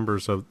various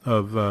members of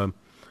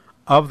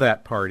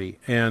that party.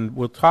 And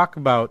we'll talk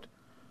about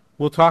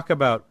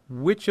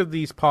which of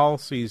these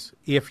policies,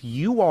 if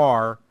you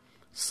are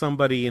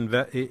somebody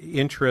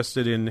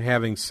interested in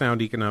having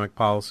sound economic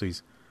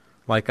policies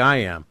like I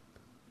am,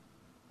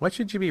 what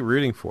should you be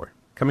rooting for?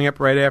 Coming up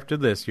right after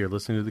this, you're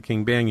listening to the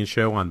King Banaian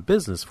Show on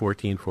Business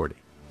 1440.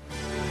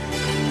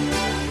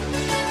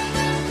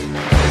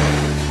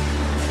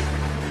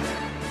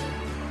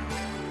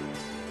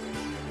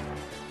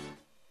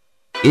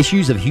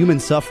 Issues of human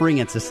suffering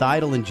and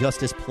societal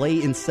injustice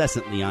play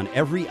incessantly on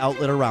every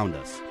outlet around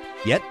us.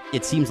 Yet,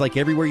 it seems like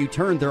everywhere you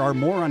turn, there are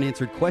more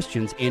unanswered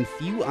questions and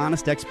few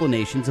honest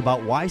explanations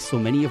about why so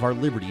many of our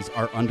liberties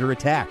are under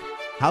attack.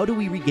 How do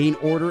we regain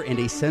order and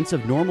a sense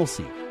of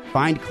normalcy?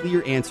 Find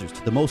clear answers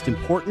to the most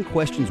important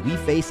questions we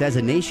face as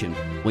a nation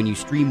when you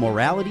stream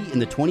Morality in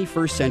the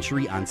 21st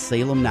Century on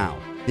Salem Now.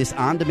 This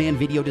on-demand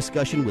video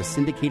discussion with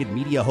syndicated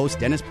media host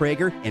Dennis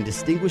Prager and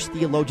distinguished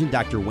theologian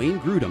Dr. Wayne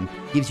Grudem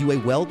gives you a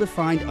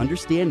well-defined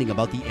understanding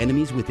about the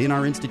enemies within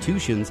our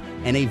institutions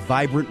and a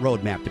vibrant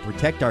roadmap to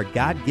protect our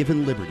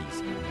God-given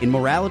liberties. In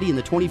Morality in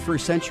the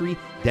 21st Century,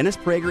 Dennis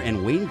Prager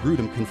and Wayne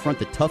Grudem confront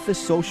the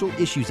toughest social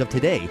issues of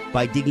today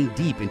by digging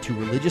deep into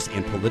religious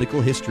and political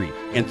history,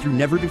 and through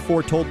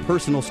never-before-told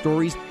personal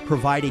stories,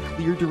 provide a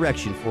clear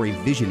direction for a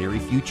visionary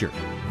future.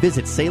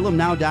 Visit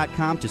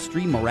salemnow.com to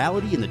stream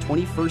Morality in the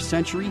 21st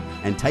Century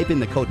and type in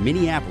the code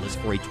Minneapolis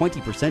for a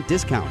 20%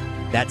 discount.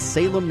 That's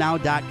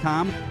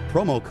salemnow.com,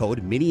 promo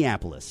code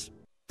Minneapolis.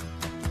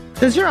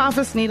 Does your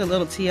office need a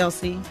little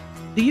TLC?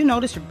 Do you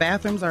notice your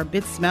bathrooms are a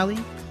bit smelly?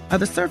 Are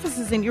the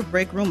surfaces in your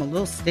break room a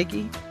little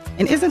sticky?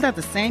 And isn't that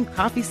the same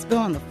coffee spill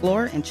on the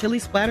floor and chili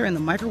splatter in the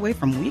microwave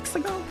from weeks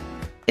ago?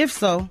 If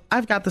so,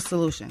 I've got the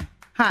solution.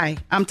 Hi,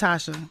 I'm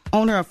Tasha,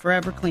 owner of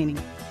Forever Cleaning.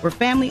 We're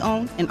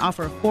family-owned and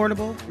offer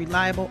affordable,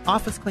 reliable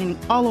office cleaning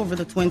all over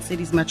the Twin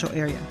Cities metro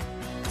area.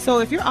 So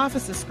if your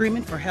office is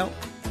screaming for help,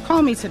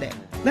 call me today.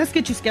 Let's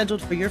get you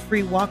scheduled for your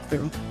free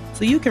walkthrough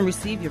so you can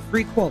receive your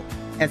free quote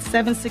at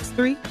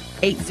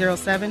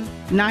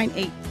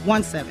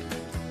 763-807-9817.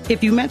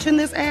 If you mention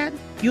this ad,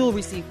 you will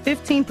receive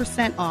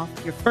 15% off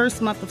your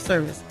first month of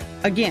service.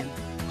 Again,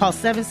 call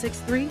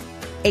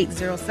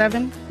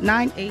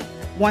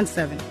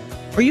 763-807-9817.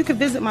 Or you can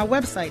visit my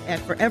website at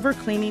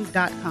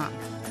forevercleaning.com.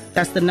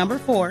 That's the number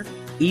 4,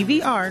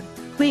 EVR,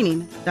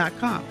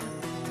 cleaning.com.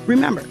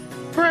 Remember,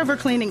 Forever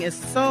Cleaning is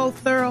so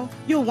thorough,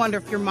 you'll wonder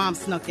if your mom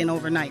snuck in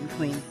overnight and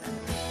cleaned.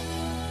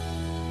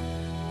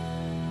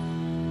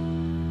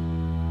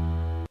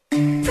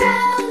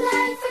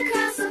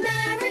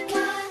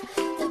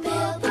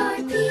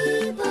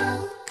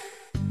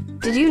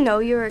 Did you know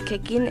you were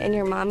kicking in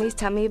your mommy's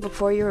tummy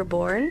before you were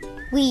born?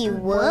 We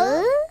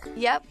were?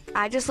 Yep,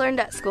 I just learned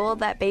at school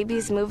that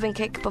babies move and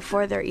kick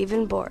before they're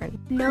even born.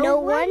 No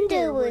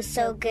wonder we're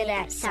so good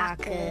at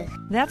soccer.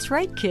 That's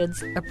right,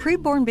 kids. A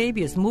preborn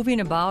baby is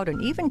moving about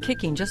and even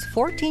kicking just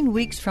 14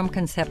 weeks from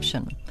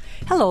conception.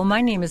 Hello,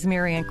 my name is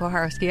Marianne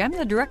Koharski. I'm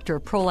the director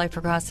of Pro-Life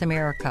Across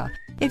America.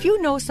 If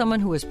you know someone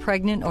who is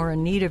pregnant or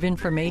in need of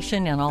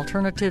information and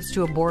alternatives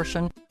to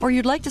abortion, or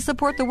you'd like to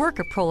support the work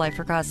of Pro-Life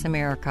Across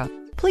America,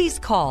 please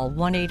call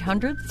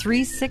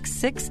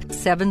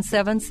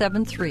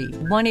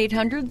 1-800-366-7773,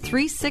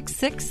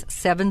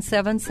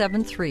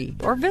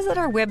 1-800-366-7773, or visit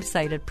our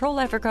website at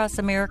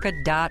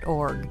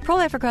prolifeacrossamerica.org.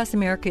 Pro-Life Across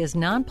America is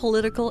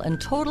non-political and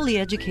totally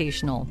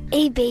educational.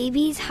 A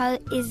baby's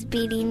heart is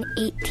beating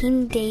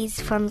 18 days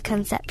from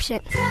conception.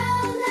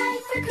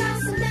 Pro-Life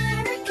Across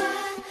America,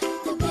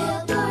 the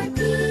Billboard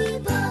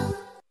people.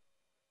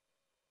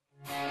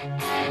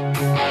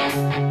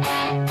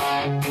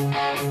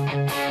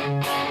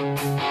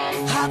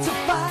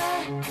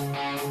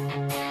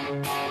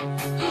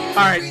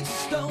 All right,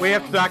 we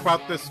have to talk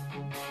about this.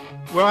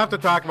 We'll have to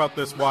talk about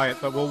this, Wyatt,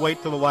 but we'll wait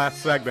till the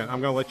last segment.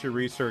 I'm going to let you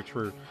research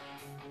for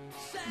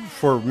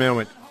a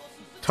moment.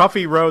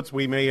 Tuffy Rhodes,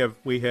 we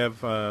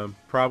have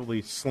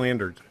probably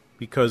slandered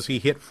because he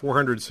hit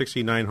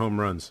 469 home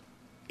runs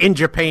in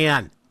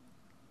Japan.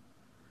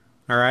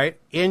 All right,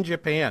 in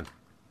Japan.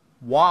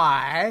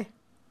 Why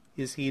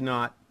is he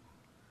not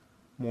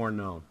more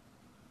known?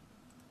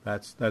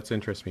 That's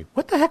interesting.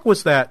 What the heck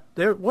was that?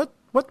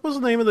 What was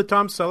the name of the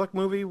Tom Selleck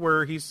movie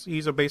where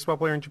he's a baseball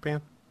player in Japan?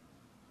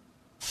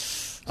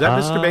 Is that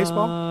Mr.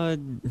 Baseball?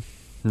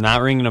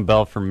 Not ringing a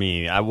bell for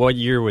me. What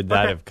year would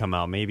that have come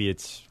out? Maybe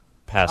it's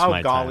past my time.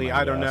 Oh, golly,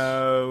 I don't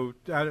know.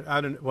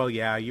 I don't. Well,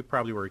 yeah, you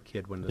probably were a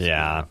kid when this came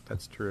out.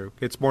 That's true.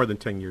 It's more than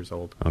 10 years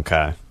old.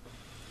 Okay.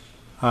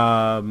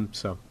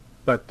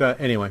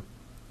 Anyway.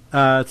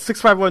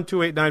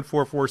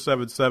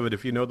 651-289-4477.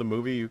 If you know the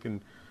movie, you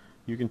can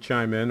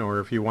chime in, or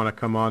if you want to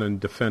come on and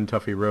defend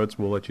Tuffy Rhodes,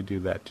 we'll let you do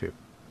that too.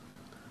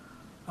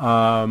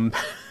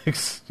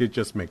 It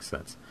just makes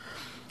sense.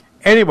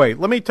 Anyway,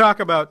 let me talk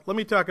about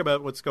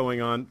what's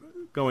going on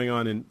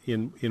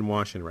in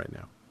Washington right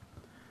now.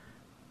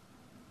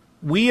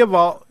 We have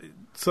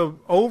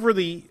over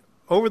the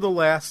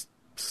last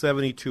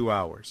 72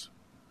 hours,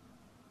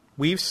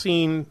 we've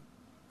seen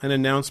an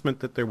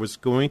announcement that there was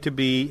going to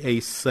be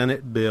a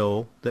Senate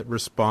bill that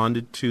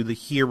responded to the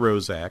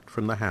HEROES Act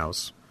from the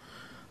House.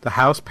 The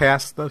House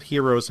passed the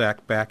HEROES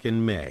Act back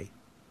in May.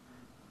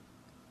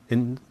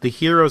 And the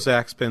HEROES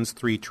Act spends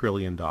 $3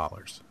 trillion.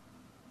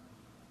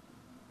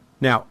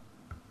 Now,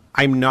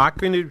 I'm not,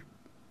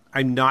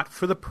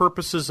 for the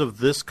purposes of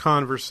this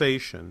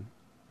conversation,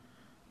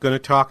 going to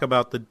talk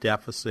about the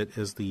deficit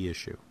as the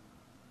issue.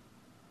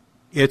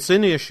 It's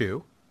an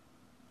issue.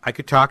 I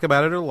could talk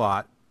about it a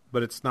lot,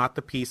 but it's not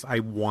the piece I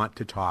want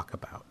to talk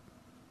about.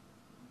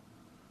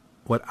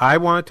 What I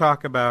want to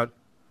talk about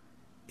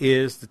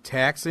is the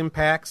tax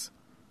impacts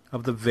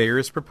of the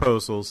various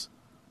proposals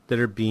that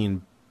are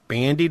being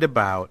bandied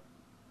about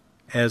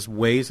as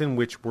ways in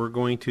which we're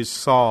going to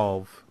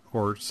solve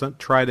or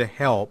try to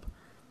help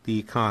the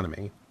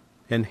economy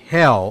and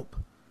help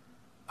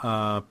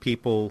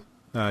people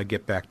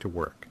get back to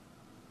work.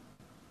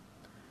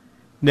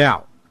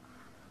 Now,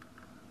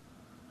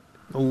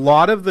 a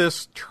lot of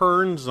this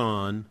turns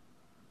on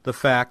the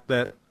fact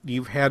that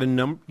you've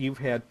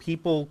had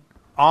people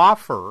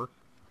offer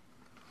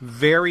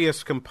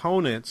various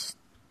components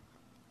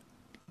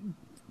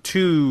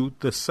to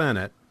the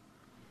Senate,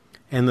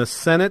 and the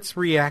Senate's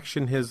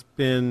reaction has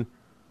been,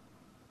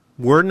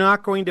 we're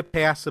not going to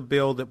pass a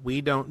bill that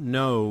we don't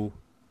know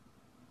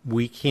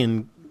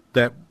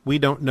that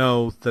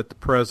the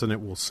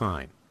president will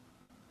sign.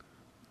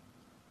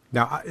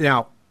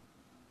 Now,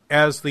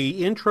 as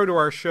the intro to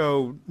our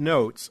show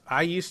notes,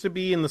 I used to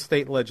be in the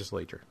state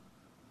legislature.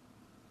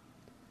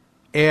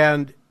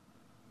 And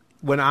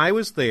when I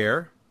was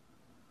there,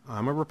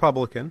 I'm a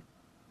Republican.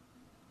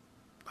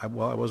 I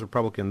was a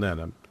Republican then.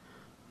 I'm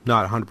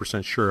not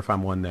 100% sure if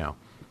I'm one now.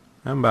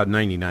 I'm about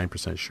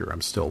 99% sure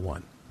I'm still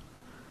one.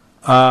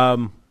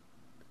 I'm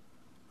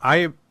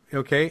a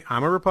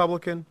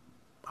Republican.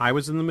 I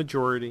was in the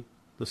majority.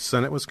 The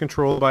Senate was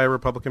controlled by a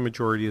Republican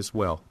majority as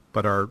well.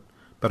 But our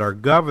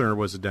governor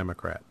was a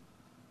Democrat.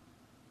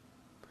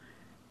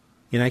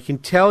 And I can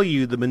tell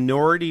you the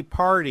minority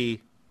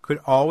party could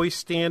always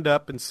stand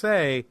up and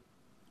say,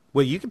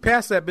 well, you can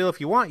pass that bill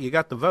if you want. You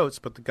got the votes,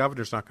 but the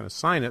governor's not going to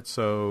sign it,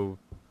 so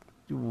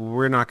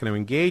we're not going to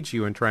engage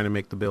you in trying to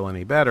make the bill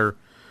any better.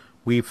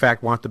 We, in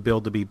fact, want the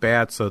bill to be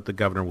bad so that the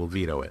governor will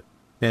veto it.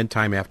 And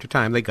time after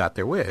time, they got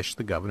their wish.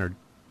 The Governor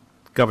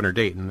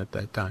Dayton at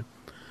that time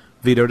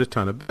vetoed a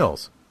ton of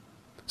bills.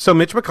 So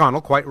Mitch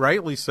McConnell quite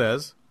rightly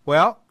says,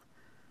 well,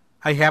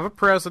 I have a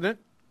president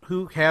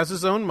who has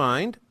his own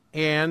mind,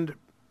 and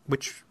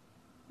which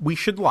we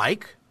should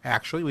like.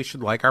 Actually, we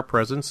should like our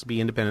presidents to be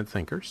independent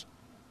thinkers.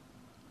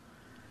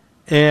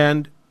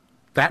 And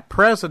that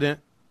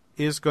president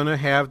is going to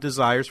have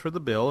desires for the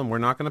bill, and we're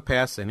not going to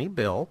pass any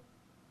bill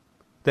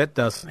that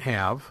doesn't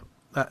have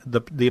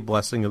the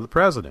blessing of the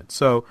president.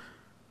 So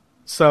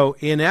So,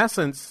 in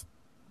essence,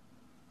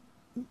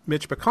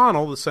 Mitch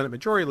McConnell, the Senate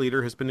Majority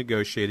Leader, has been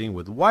negotiating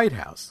with the White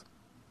House.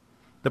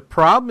 The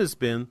problem has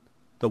been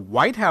the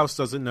White House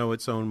doesn't know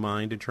its own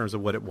mind in terms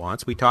of what it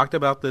wants. We talked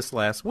about this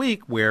last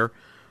week where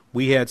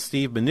we had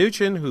Steve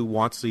Mnuchin, who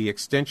wants the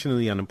extension of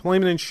the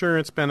unemployment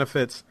insurance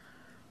benefits,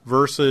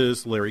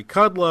 versus Larry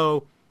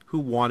Kudlow, who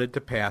wanted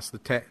to pass a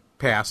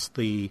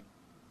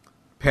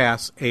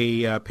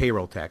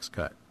payroll tax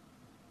cut.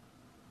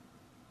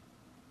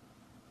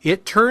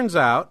 It turns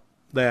out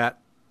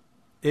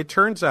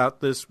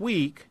this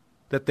week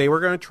that they were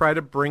going to try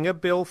to bring a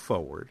bill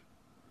forward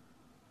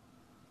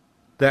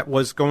that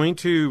was going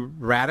to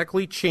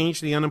radically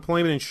change the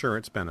unemployment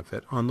insurance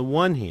benefit on the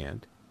one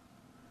hand,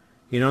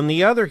 and on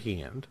the other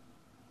hand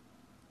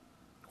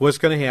was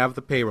going to have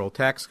the payroll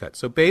tax cut.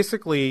 So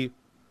basically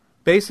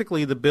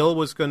the bill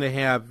wasn't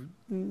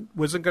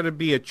going to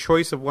be a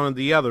choice of one or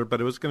the other,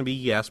 but it was going to be,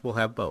 yes, we'll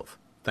have both.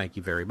 Thank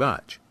you very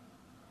much.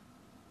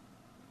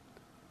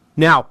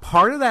 Now,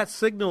 part of that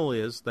signal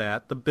is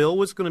that the bill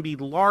was going to be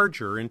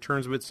larger in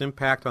terms of its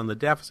impact on the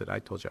deficit. I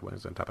told you I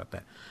was going to talk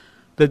about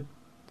that.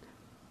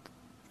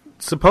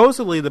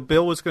 Supposedly, the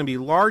bill was going to be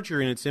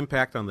larger in its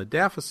impact on the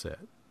deficit,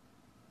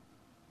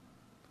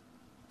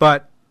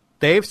 but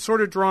they've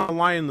sort of drawn a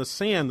line in the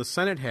sand, the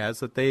Senate has,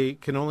 that they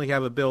can only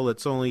have a bill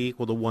that's only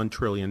equal to $1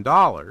 trillion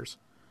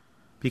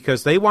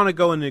because they want to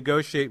go and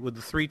negotiate with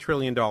the $3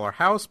 trillion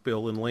House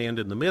bill and land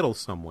in the middle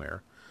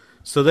somewhere.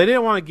 So they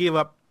didn't want to give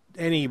up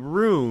any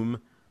room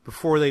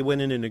before they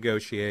went into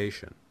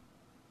negotiation.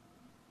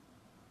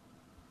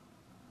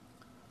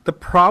 The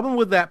problem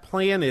with that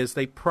plan is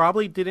they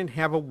probably didn't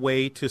have a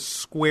way to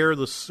square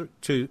the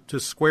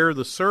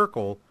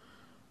circle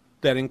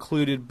that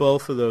included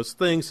both of those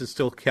things and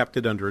still kept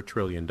it under $1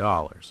 trillion.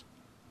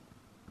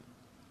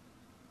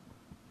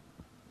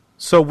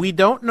 So we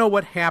don't know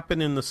what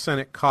happened in the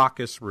Senate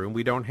caucus room.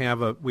 We don't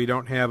have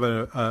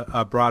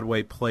a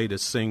Broadway play to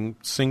sing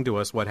to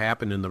us what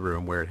happened in the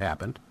room where it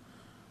happened.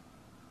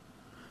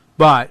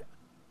 But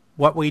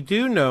what we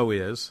do know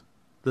is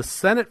the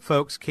Senate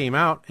folks came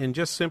out and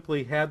just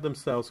simply had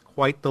themselves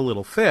quite the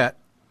little fit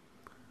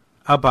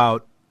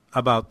about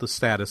the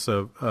status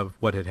of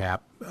what had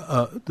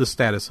happened, the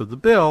status of the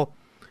bill.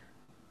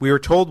 We were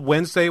told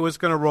Wednesday was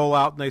going to roll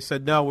out, and they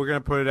said, no, we're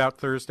going to put it out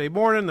Thursday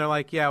morning. They're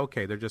like, yeah,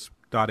 okay. They're just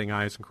dotting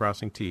I's and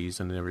crossing T's,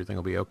 and everything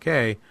will be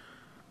okay.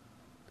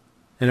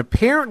 And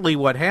apparently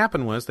what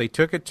happened was they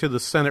took it to the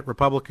Senate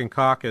Republican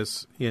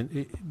caucus,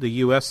 in the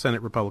U.S.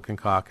 Senate Republican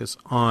caucus,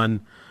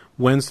 on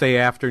Wednesday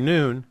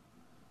afternoon,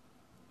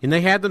 and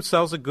they had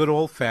themselves a good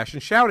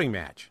old-fashioned shouting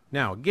match.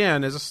 Now,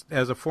 again, as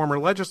a former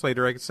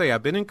legislator, I could say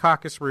I've been in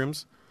caucus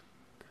rooms.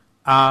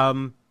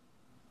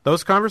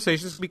 Those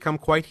conversations become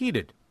quite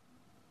heated.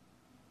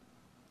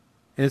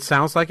 And it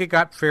sounds like it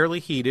got fairly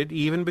heated,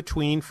 even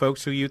between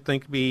folks who you'd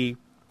think be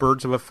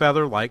birds of a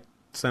feather, like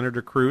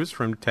Senator Cruz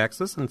from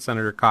Texas and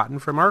Senator Cotton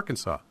from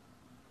Arkansas.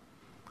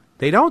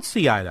 They don't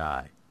see eye to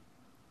eye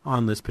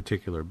on this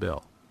particular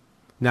bill.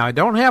 Now, I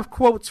don't have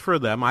quotes for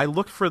them. I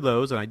looked for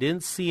those, and I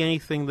didn't see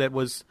anything that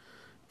was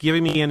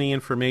giving me any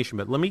information.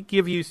 But let me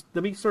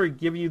sort of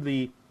give you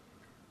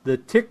the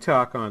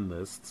TikTok on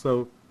this.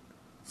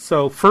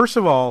 So first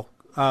of all,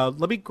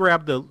 let me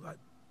grab the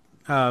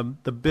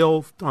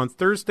bill on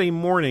Thursday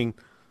morning.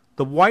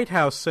 The White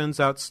House sends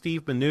out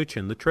Steve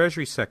Mnuchin, the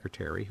Treasury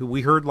Secretary, who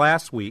we heard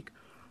last week,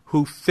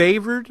 who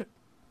favored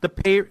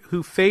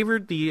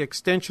the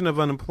extension of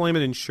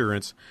unemployment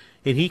insurance,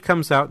 and he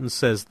comes out and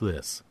says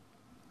this.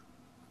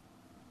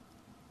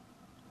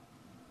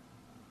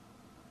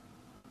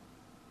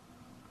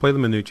 Play the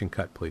Mnuchin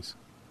cut, please.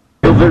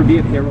 Will there be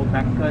a payroll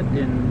tax cut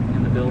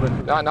in the bill?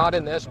 Not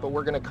in this, but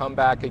we're going to come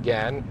back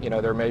again. You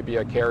know, there may be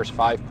a CARES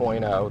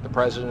 5.0. The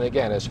president,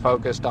 again, is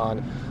focused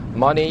on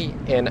money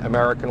in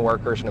American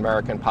workers and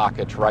American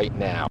pockets right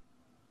now.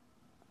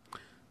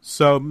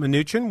 So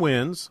Mnuchin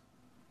wins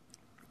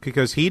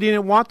because he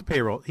didn't want the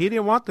payroll. He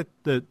didn't want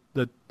the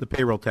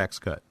payroll tax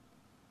cut.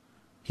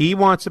 He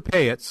wants to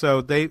pay it. So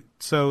they've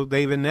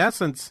in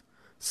essence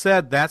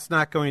said that's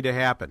not going to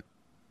happen.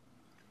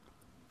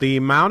 The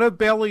amount of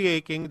belly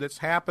aching that's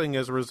happening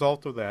as a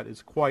result of that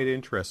is quite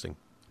interesting.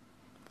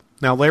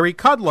 Now, Larry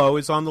Kudlow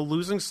is on the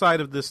losing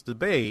side of this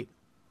debate,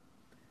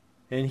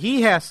 and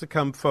he has to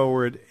come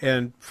forward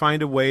and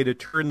find a way to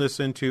turn this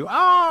into,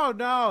 oh,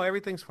 no,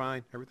 everything's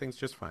fine. Everything's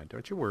just fine.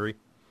 Don't you worry.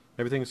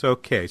 Everything's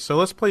okay. So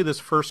let's play this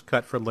first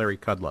cut from Larry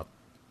Kudlow.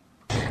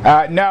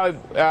 No,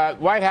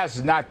 White House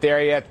is not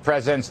there yet. The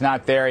president's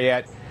not there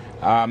yet.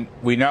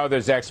 We know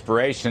there's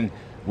expiration.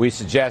 We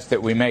suggest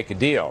that we make a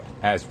deal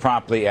as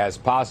promptly as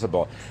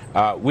possible.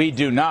 We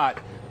do not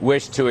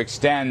wish to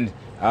extend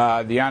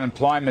the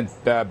unemployment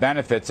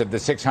benefits of the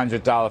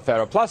 $600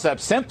 federal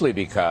plus-up simply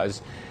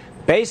because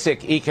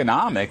basic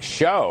economics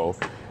show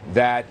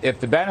that if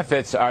the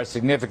benefits are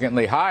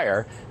significantly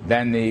higher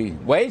than the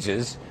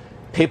wages,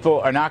 people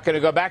are not going to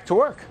go back to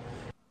work.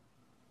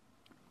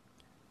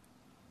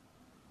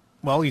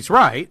 Well, he's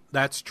right.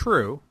 That's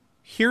true.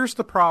 Here's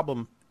the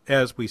problem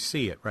as we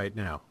see it right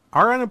now.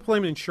 our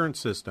unemployment insurance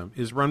system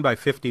is run by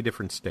 50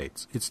 different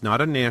states. It's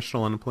not a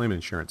national unemployment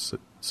insurance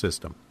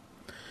system.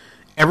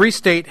 Every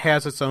state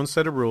has its own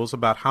set of rules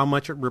about how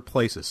much it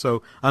replaces.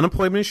 So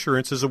unemployment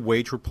insurance is a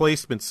wage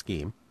replacement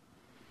scheme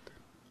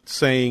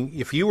saying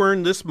if you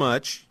earn this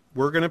much,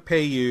 we're going to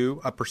pay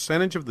you a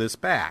percentage of this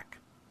back.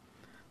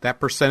 That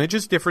percentage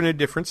is different in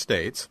different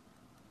states.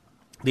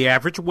 The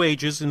average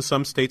wages in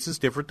some states is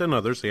different than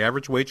others. The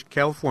average wage in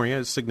California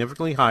is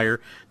significantly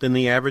higher than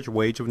the average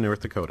wage of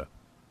North Dakota.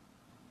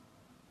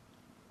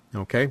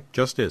 Okay,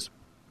 just is.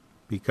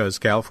 Because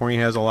California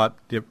has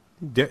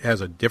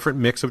has a different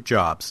mix of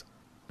jobs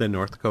than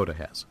North Dakota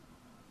has.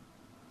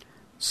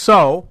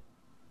 So,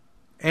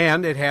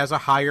 and it has a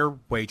higher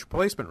wage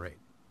replacement rate.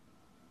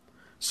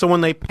 So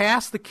when they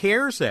passed the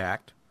CARES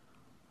Act,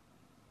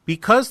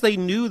 because they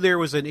knew there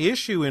was an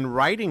issue in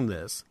writing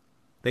this,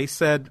 they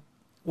said,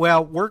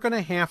 well, we're going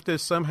to have to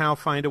somehow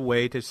find a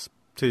way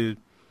to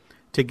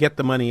get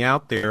the money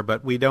out there,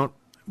 but we don't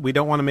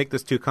want to make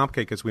this too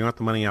complicated because we want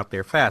the money out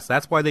there fast.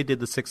 That's why they did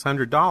the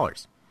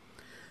 $600.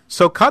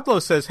 So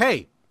Kudlow says,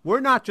 hey, we're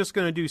not just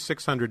going to do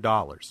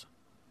 $600.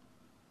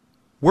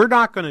 We're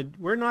not going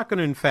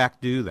to in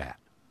fact do that.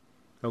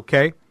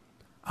 Okay?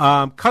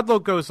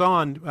 Kudlow goes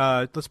on.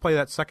 Let's play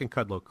that second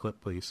Kudlow clip,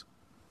 please.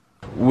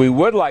 We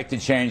would like to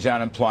change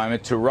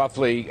unemployment to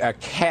roughly a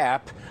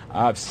cap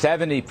of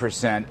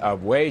 70%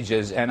 of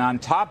wages. And on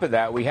top of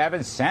that, we have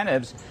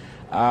incentives.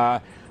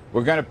 We're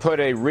going to put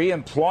a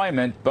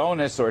reemployment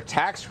bonus or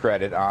tax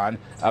credit on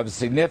of a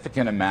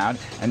significant amount.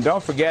 And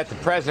don't forget, the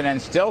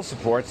president still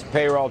supports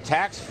payroll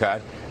tax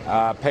cut,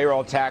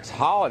 payroll tax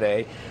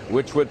holiday,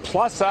 which would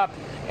plus up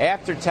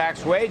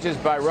after-tax wages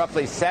by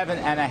roughly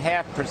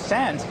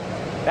 7.5%.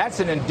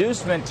 That's an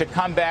inducement to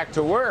come back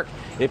to work.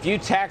 If you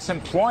tax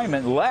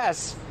employment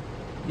less,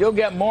 you'll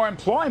get more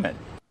employment.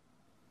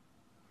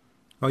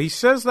 Well, he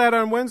says that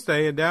on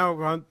Wednesday, and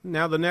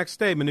now the next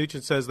day,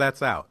 Mnuchin says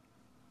that's out.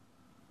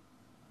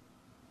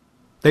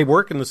 They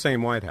work in the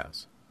same White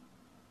House.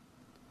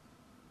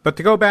 But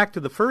to go back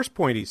to the first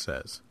point he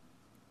says,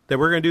 that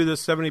we're going to do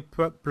this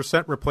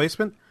 70%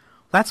 replacement,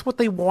 that's what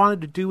they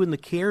wanted to do in the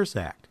CARES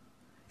Act.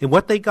 And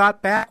what they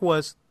got back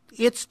was,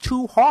 it's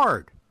too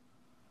hard.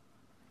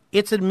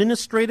 It's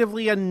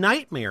administratively a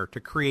nightmare to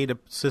create a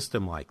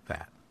system like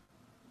that.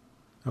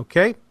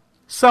 Okay?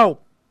 So,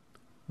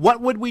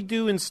 what would we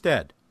do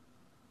instead?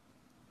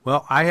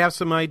 Well, I have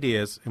some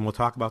ideas, and we'll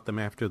talk about them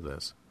after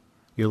this.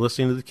 You're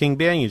listening to the King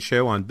Banaian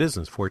Show on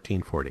Business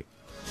 1440.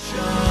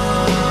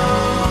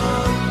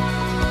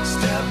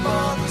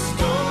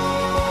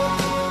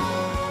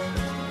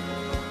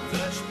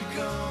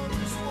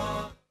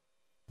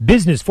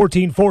 Business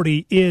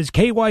 1440 is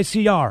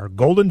KYCR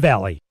Golden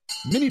Valley.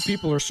 Many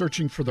people are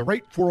searching for the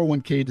right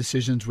 401k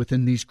decisions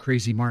within these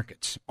crazy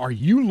markets. Are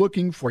you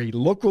looking for a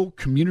local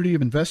community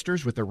of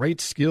investors with the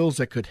right skills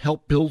that could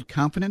help build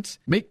confidence?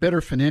 Make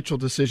better financial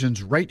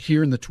decisions right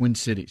here in the Twin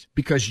Cities.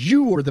 Because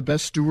you are the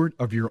best steward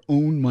of your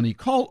own money.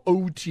 Call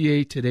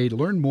OTA today to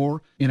learn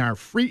more in our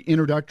free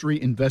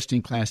introductory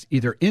investing class,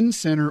 either in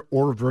center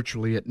or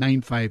virtually at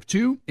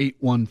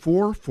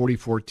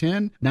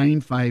 952-814-4410,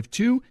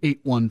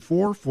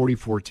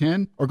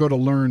 952-814-4410, or go to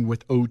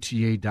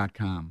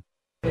learnwithota.com.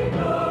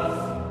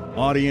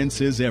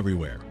 Audiences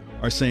everywhere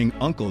are saying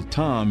Uncle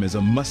Tom is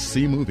a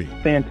must-see movie.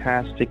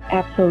 Fantastic.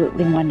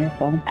 Absolutely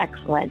wonderful.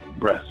 Excellent.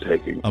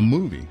 Breathtaking. A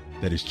movie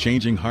that is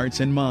changing hearts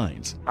and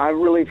minds. I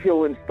really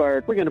feel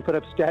inspired. We're going to put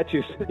up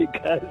statues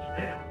because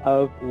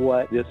of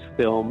what this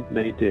film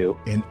may do.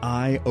 An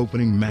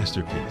eye-opening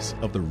masterpiece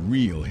of the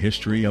real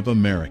history of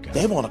America.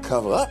 They want to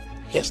cover up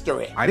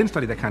history. I didn't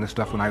study that kind of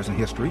stuff when I was in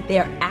history. They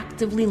are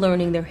actively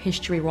learning their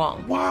history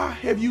wrong. Why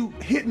have you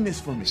hidden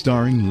this from me?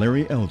 Starring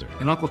Larry Elder.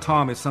 And Uncle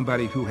Tom is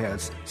somebody who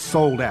has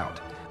sold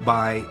out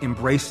by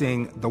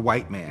embracing the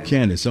white man.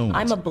 Candace Owens.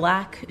 I'm a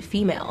black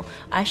female.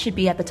 I should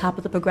be at the top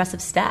of the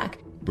progressive stack.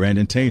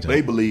 Brandon Tatum.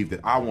 They believe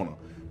that I want to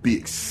be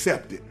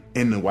accepted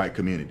in the white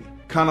community.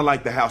 Kind of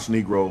like the house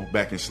Negro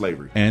back in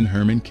slavery. And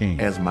Herman Cain.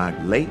 As my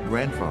late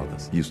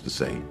grandfathers used to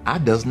say, I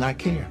does not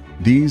care.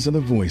 These are the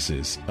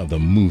voices of the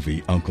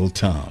movie Uncle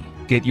Tom.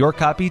 Get your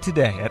copy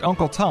today at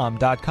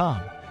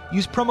UncleTom.com.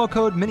 Use promo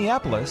code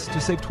Minneapolis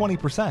to save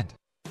 20%.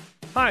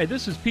 Hi,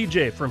 this is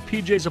PJ from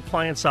PJ's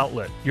Appliance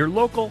Outlet, your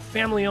local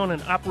family-owned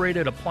and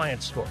operated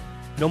appliance store.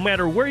 No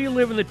matter where you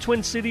live in the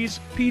Twin Cities,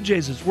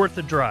 PJ's is worth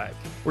the drive.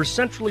 We're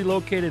centrally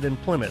located in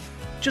Plymouth.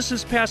 Just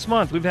this past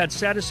month, we've had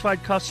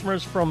satisfied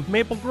customers from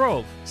Maple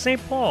Grove, St.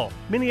 Paul,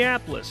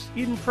 Minneapolis,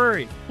 Eden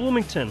Prairie,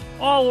 Bloomington,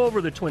 all over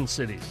the Twin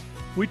Cities.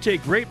 We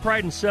take great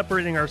pride in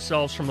separating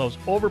ourselves from those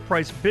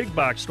overpriced big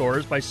box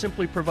stores by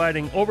simply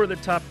providing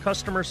over-the-top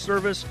customer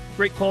service,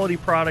 great quality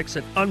products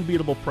at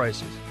unbeatable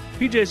prices.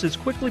 PJ's has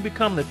quickly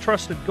become the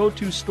trusted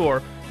go-to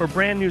store for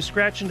brand new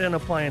scratch and dent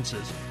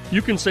appliances.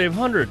 You can save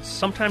hundreds,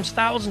 sometimes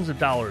thousands of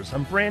dollars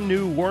on brand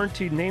new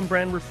warranted name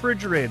brand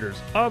refrigerators,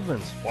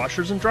 ovens,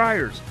 washers and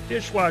dryers,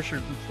 dishwashers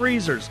and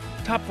freezers,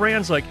 top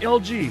brands like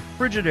LG,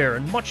 Frigidaire,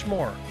 and much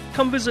more.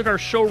 Come visit our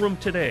showroom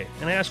today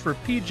and ask for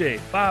PJ,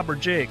 Bob, or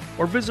Jake,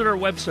 or visit our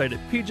website at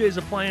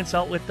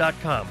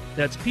pjsapplianceoutlet.com.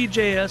 That's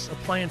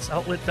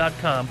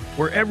pjsapplianceoutlet.com,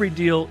 where every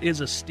deal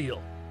is a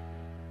steal.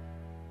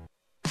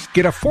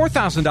 Get a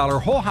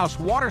 $4,000 whole house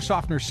water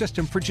softener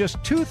system for just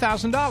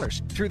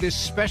 $2,000 through this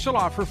special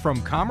offer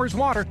from Commerce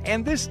Water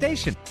and this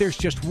station. There's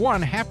just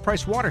one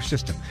half-price water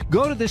system.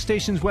 Go to this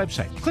station's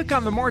website, click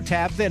on the More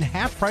tab, then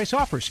half-price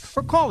offers,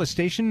 or call the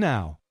station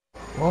now.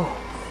 Whoa,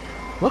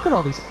 look at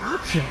all these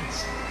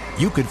options.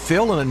 You could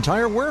fill an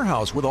entire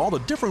warehouse with all the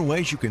different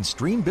ways you can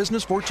stream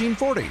Business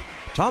 1440.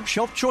 Top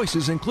shelf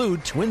choices include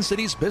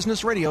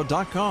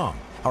TwinCitiesBusinessRadio.com,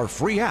 our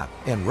free app,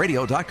 and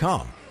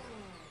radio.com.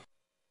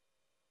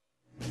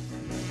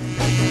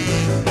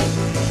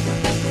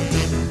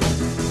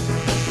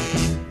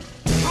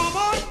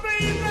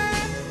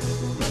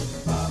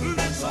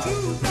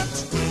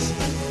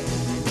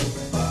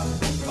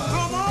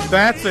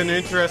 That's an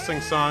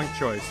interesting song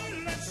choice.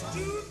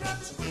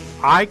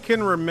 I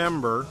can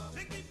remember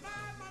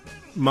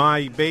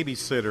my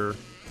babysitter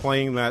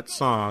playing that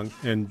song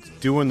and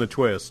doing the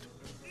twist.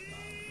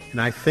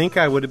 And I think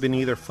I would have been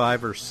either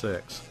 5 or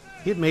 6.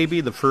 It may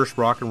be the first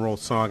rock and roll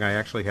song I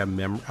actually have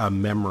a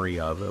memory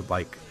of,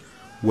 like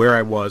where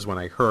I was when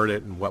I heard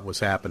it and what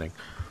was happening.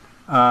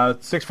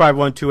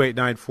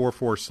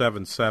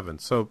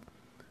 651-289-4477.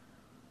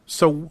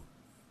 So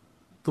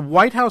the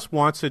White House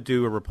wants to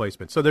do a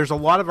replacement. So there's a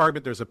lot of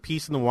argument. There's a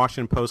piece in the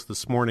Washington Post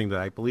this morning that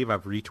I believe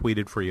I've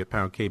retweeted for you at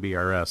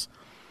 #KBRS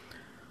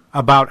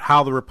about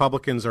how the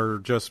Republicans are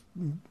just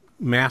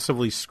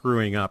massively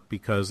screwing up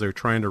because they're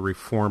trying to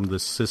reform the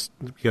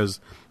system, because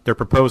they're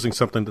proposing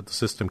something that the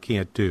system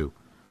can't do.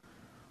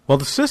 Well,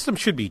 the system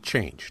should be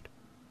changed.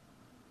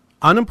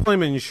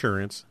 Unemployment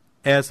insurance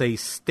as a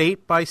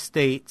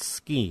state-by-state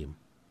scheme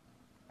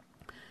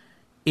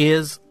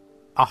is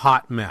a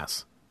hot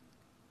mess.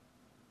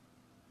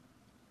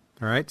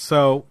 All right,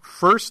 so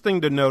first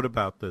thing to note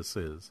about this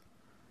is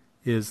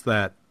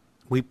that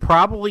we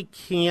probably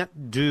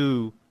can't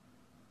do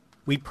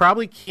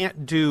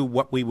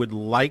what we would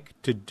like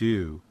to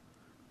do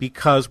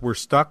because we're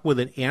stuck with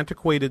an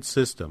antiquated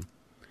system.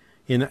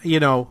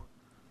 I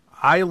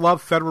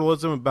love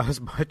federalism about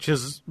as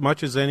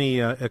much as any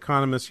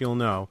economist you'll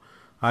know.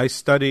 I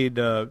studied,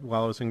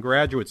 while I was in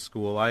graduate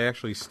school, I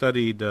actually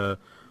studied a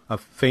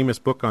famous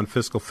book on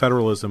fiscal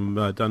federalism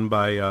done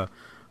by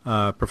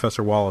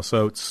Professor Wallace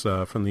Oates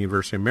from the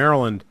University of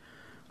Maryland.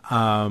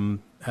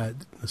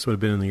 This would have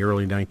been in the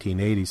early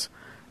 1980s.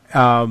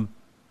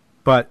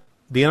 But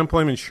the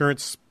unemployment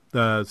insurance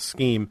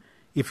scheme,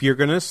 if you're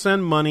going to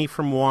send money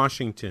from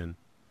Washington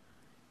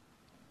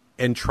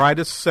and try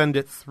to send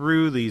it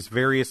through these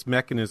various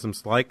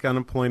mechanisms like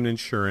unemployment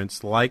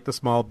insurance, like the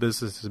Small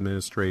Business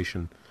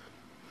Administration,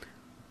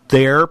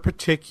 their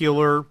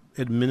particular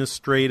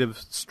administrative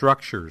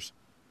structures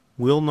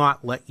will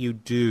not let you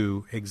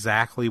do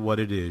exactly what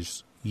it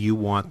is you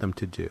want them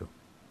to do.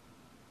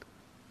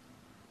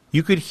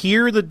 You could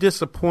hear the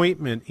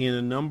disappointment in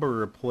a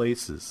number of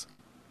places.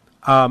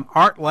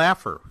 Art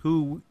Laffer,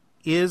 who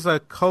was a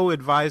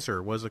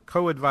co-advisor with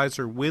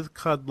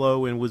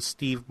Kudlow and with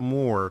Steve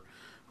Moore,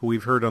 who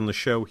we've heard on the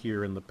show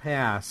here in the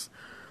past.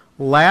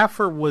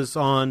 Laffer was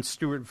on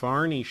Stuart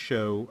Varney's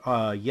show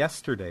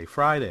yesterday,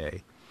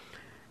 Friday,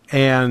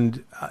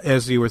 and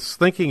as he was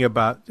thinking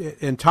about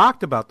and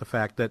talked about the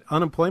fact that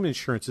unemployment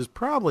insurance is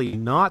probably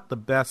not the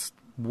best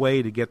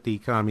way to get the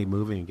economy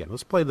moving again.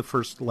 Let's play the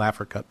first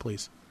Laffer cut,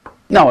 please.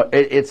 No,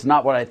 it's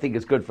not what I think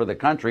is good for the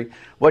country.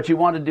 What you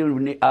want to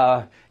do,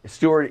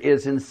 Stuart,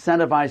 is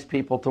incentivize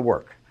people to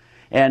work.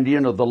 And,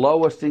 the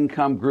lowest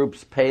income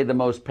groups pay the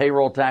most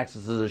payroll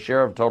taxes as a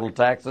share of total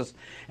taxes.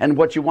 And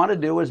what you want to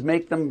do is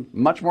make them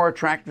much more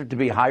attractive to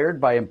be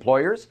hired by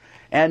employers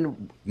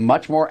and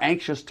much more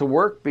anxious to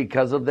work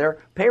because of their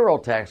payroll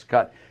tax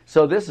cut.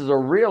 So this is a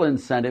real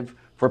incentive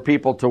for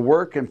people to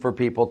work and for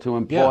people to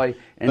employ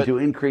and to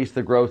increase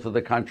the growth of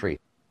the country.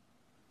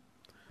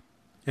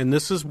 And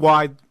this is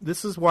why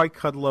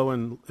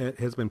Kudlow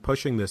has been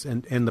pushing this.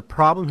 And the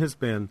problem has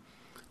been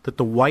that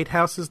the White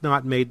House has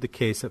not made the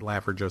case that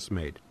Laffer just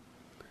made.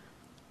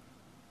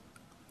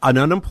 An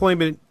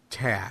unemployment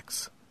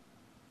tax,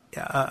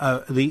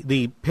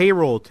 the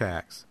payroll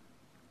tax,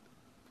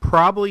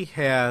 probably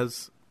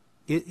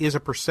is a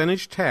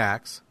percentage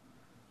tax,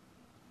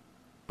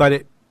 but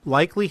it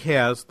likely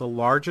has the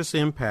largest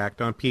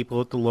impact on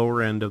people at the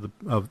lower end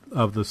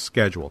of the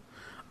schedule.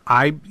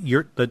 The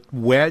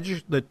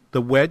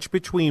wedge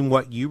between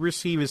what you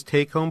receive as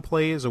take-home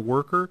pay as a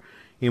worker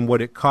and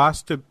what it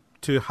costs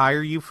to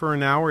hire you for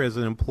an hour as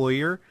an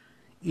employer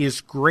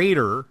is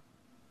greater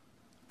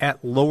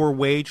at lower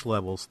wage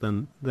levels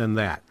than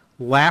that.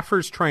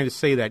 Laffer's trying to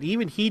say that.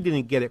 Even he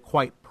didn't get it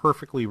quite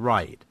perfectly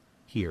right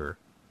here.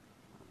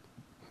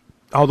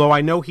 Although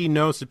I know he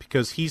knows it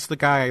because he's the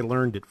guy I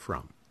learned it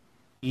from.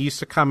 He used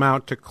to come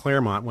out to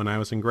Claremont when I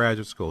was in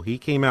graduate school. He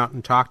came out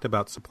and talked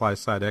about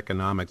supply-side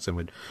economics and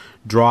would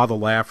draw the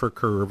Laffer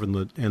curve and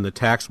the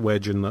tax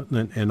wedge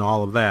and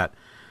all of that.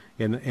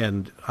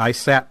 And I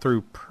sat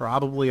through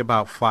probably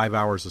about 5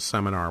 hours of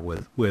seminar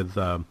with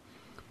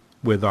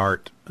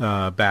Art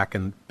back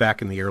in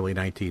the early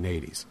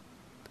 1980s.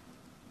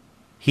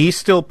 He's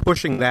still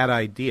pushing that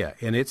idea,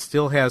 and it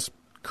still has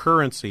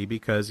currency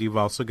because you've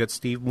also got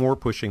Steve Moore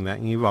pushing that,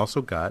 and you've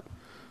also got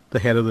the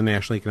head of the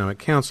National Economic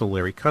Council,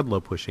 Larry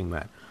Kudlow, pushing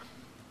that.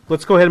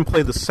 Let's go ahead and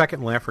play the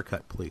second Laffer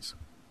cut, please.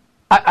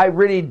 I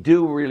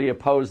really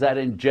oppose that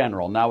in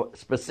general. Now,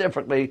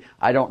 specifically,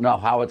 I don't know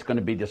how it's going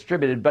to be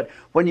distributed, but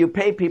when you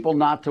pay people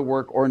not to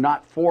work or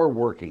not for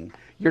working,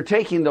 you're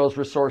taking those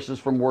resources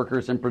from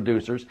workers and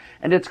producers,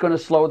 and it's going to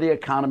slow the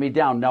economy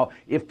down. Now,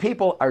 if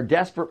people are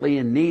desperately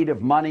in need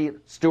of money,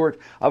 Stuart,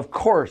 of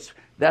course,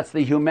 that's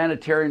the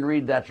humanitarian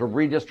need, that's a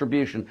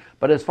redistribution.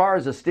 But as far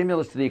as a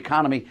stimulus to the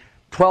economy,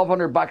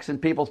 $1,200 in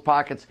people's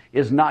pockets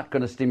is not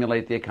going to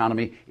stimulate the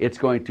economy. It's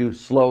going to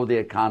slow the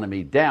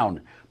economy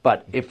down.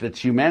 But if it's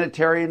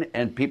humanitarian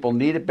and people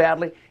need it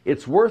badly,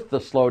 it's worth the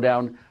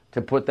slowdown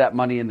to put that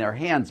money in their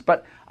hands.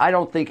 But I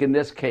don't think in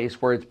this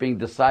case where it's being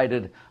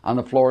decided on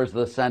the floors of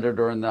the Senate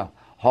or in the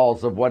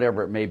halls of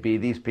whatever it may be,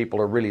 these people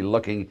are really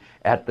looking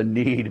at the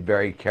need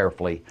very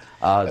carefully.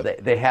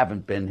 They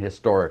haven't been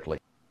historically.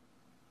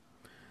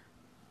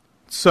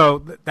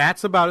 So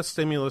that's about a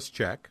stimulus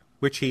check,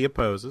 which he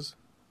opposes.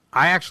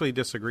 I actually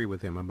disagree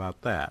with him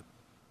about that.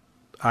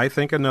 I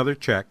think another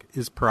check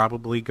is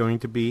probably going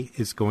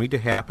to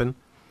happen,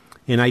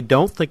 and I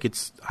don't think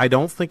it's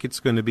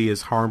going to be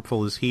as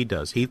harmful as he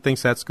does. He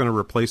thinks that's going to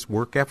replace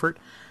work effort.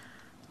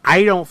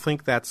 I don't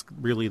think that's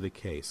really the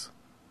case.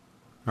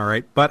 All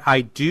right, but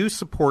I do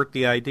support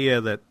the idea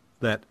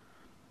that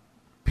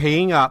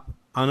paying up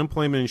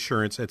unemployment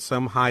insurance at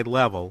some high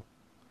level,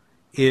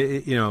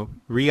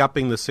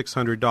 re-upping the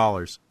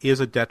 $600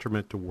 is a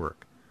detriment to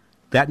work.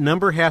 That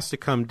number has to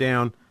come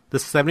down. The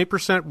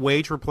 70%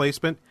 wage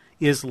replacement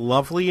is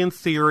lovely in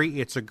theory.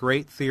 It's a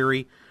great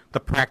theory. The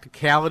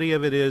practicality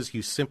of it is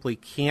you simply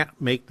can't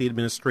make the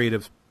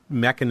administrative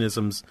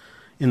mechanisms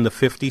in the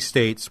 50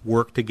 states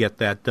work to get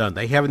that done.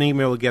 They haven't even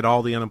been able to get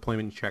all the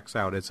unemployment checks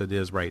out as it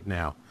is right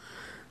now.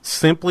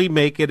 Simply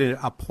make it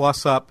a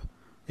plus up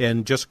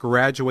and just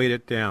graduate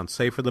it down.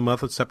 Say for the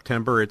month of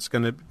September,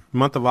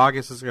 month of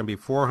August is going to be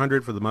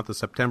 400. For the month of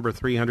September,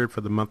 300.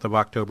 For the month of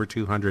October,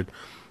 200.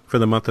 For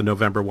the month of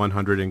November,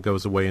 100, and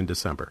goes away in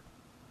December.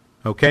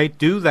 Okay,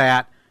 do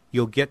that.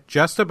 You'll get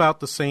just about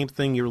the same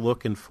thing you're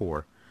looking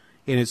for.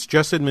 And it's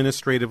just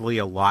administratively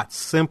a lot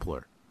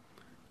simpler.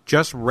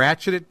 Just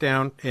ratchet it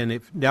down, and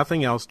if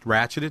nothing else,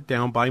 ratchet it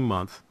down by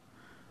month.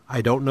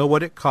 I don't know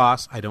what it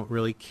costs. I don't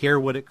really care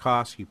what it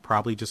costs. You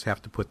probably just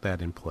have to put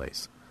that in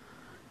place.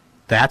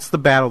 That's the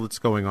battle that's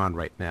going on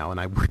right now,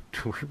 and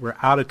we're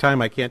out of time.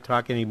 I can't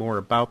talk any more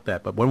about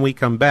that. But when we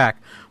come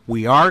back,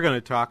 we are going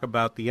to talk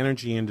about the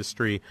energy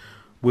industry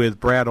with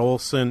Brad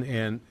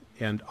Olson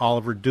and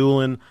Oliver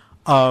Doolin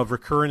of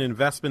Recurrent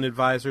Investment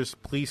Advisors.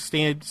 Please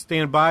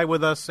stand by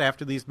with us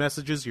after these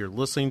messages. You're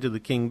listening to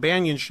the King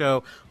Banaian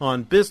Show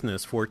on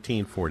Business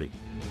 1440.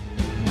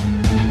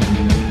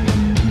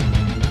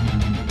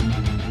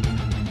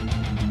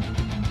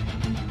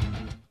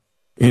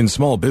 In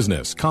small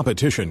business,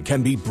 competition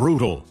can be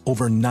brutal.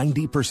 Over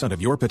 90%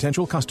 of your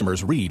potential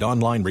customers read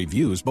online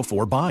reviews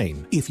before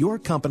buying. If your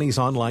company's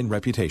online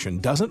reputation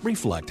doesn't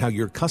reflect how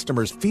your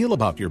customers feel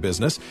about your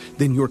business,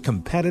 then your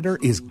competitor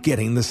is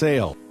getting the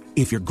sale.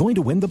 If you're going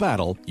to win the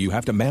battle, you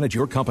have to manage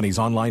your company's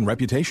online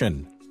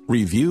reputation.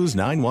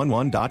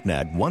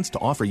 Reviews911.net wants to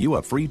offer you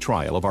a free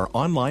trial of our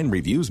online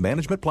reviews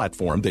management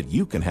platform that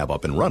you can have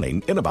up and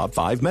running in about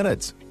 5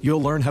 minutes.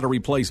 You'll learn how to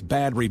replace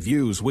bad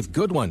reviews with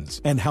good ones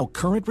and how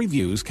current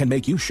reviews can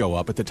make you show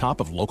up at the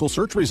top of local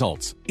search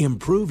results.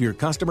 Improve your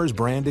customer's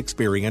brand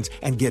experience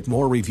and get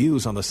more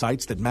reviews on the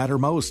sites that matter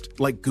most,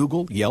 like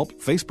Google, Yelp,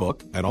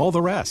 Facebook, and all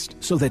the rest,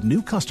 so that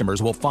new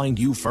customers will find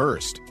you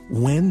first.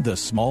 Win the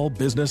small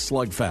business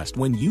slugfest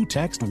when you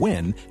text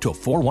WIN to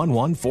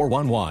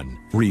 411-411.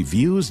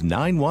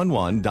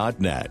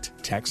 Reviews911.net.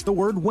 Text the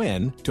word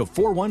WIN to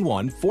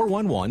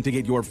 411-411 to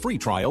get your free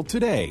trial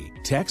today.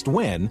 Text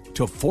WIN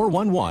to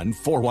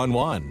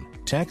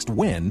 411-411. Text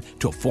WIN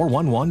to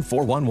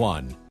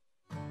 411-411.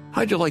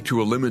 How'd you like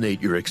to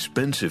eliminate your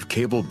expensive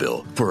cable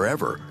bill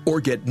forever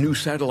or get new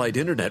satellite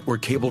internet where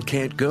cable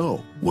can't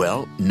go?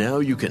 Well, now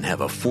you can have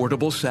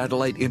affordable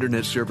satellite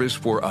internet service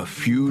for a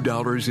few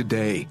dollars a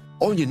day.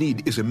 All you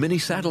need is a mini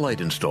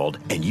satellite installed,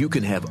 and you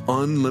can have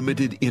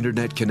unlimited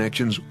internet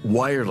connections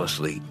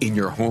wirelessly in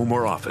your home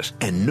or office.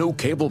 And no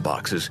cable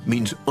boxes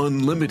means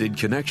unlimited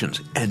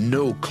connections and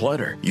no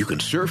clutter. You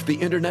can surf the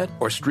internet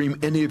or stream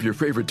any of your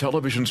favorite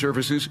television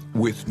services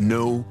with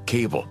no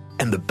cable.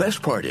 And the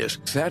best part is,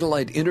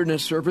 satellite internet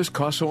service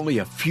costs only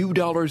a few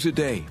dollars a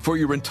day for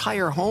your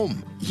entire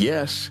home.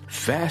 Yes,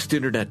 fast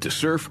internet to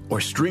surf or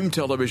stream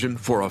television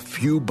for a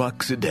few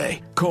bucks a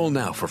day. Call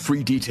now for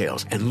free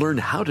details and learn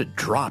how to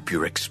drop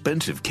your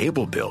expensive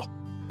cable bill.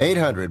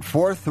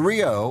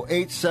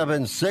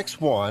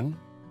 800-430-8761.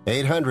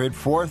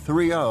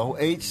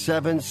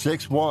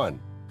 800-430-8761.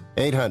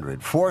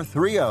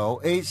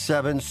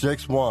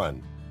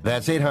 800-430-8761.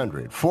 That's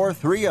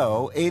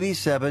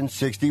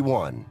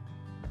 800-430-8761.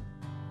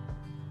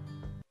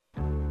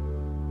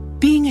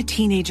 Being a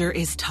teenager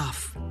is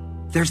tough.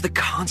 There's the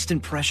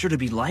constant pressure to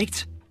be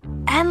liked.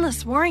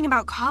 Endless worrying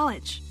about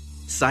college.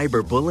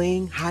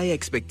 Cyberbullying, high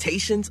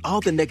expectations,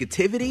 all the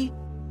negativity.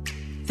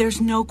 There's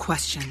no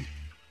question.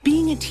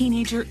 Being a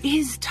teenager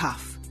is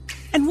tough.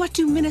 And what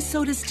do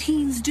Minnesota's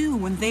teens do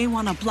when they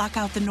want to block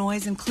out the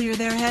noise and clear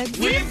their heads?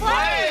 We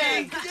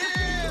play!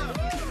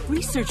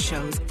 Research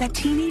shows that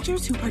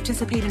teenagers who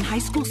participate in high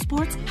school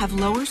sports have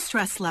lower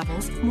stress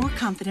levels, more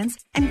confidence,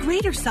 and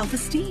greater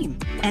self-esteem.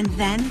 And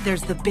then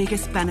there's the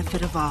biggest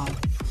benefit of all.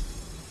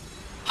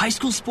 High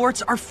school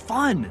sports are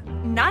fun.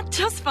 Not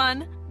just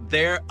fun.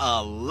 They're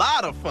a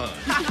lot of fun.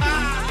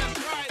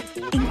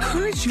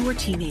 Encourage your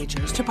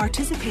teenagers to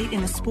participate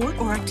in a sport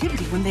or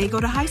activity when they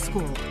go to high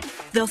school.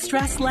 They'll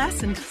stress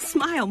less and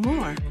smile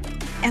more.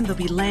 And they'll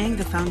be laying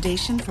the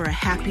foundation for a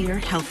happier,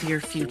 healthier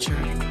future.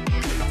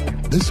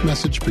 This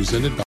message presented by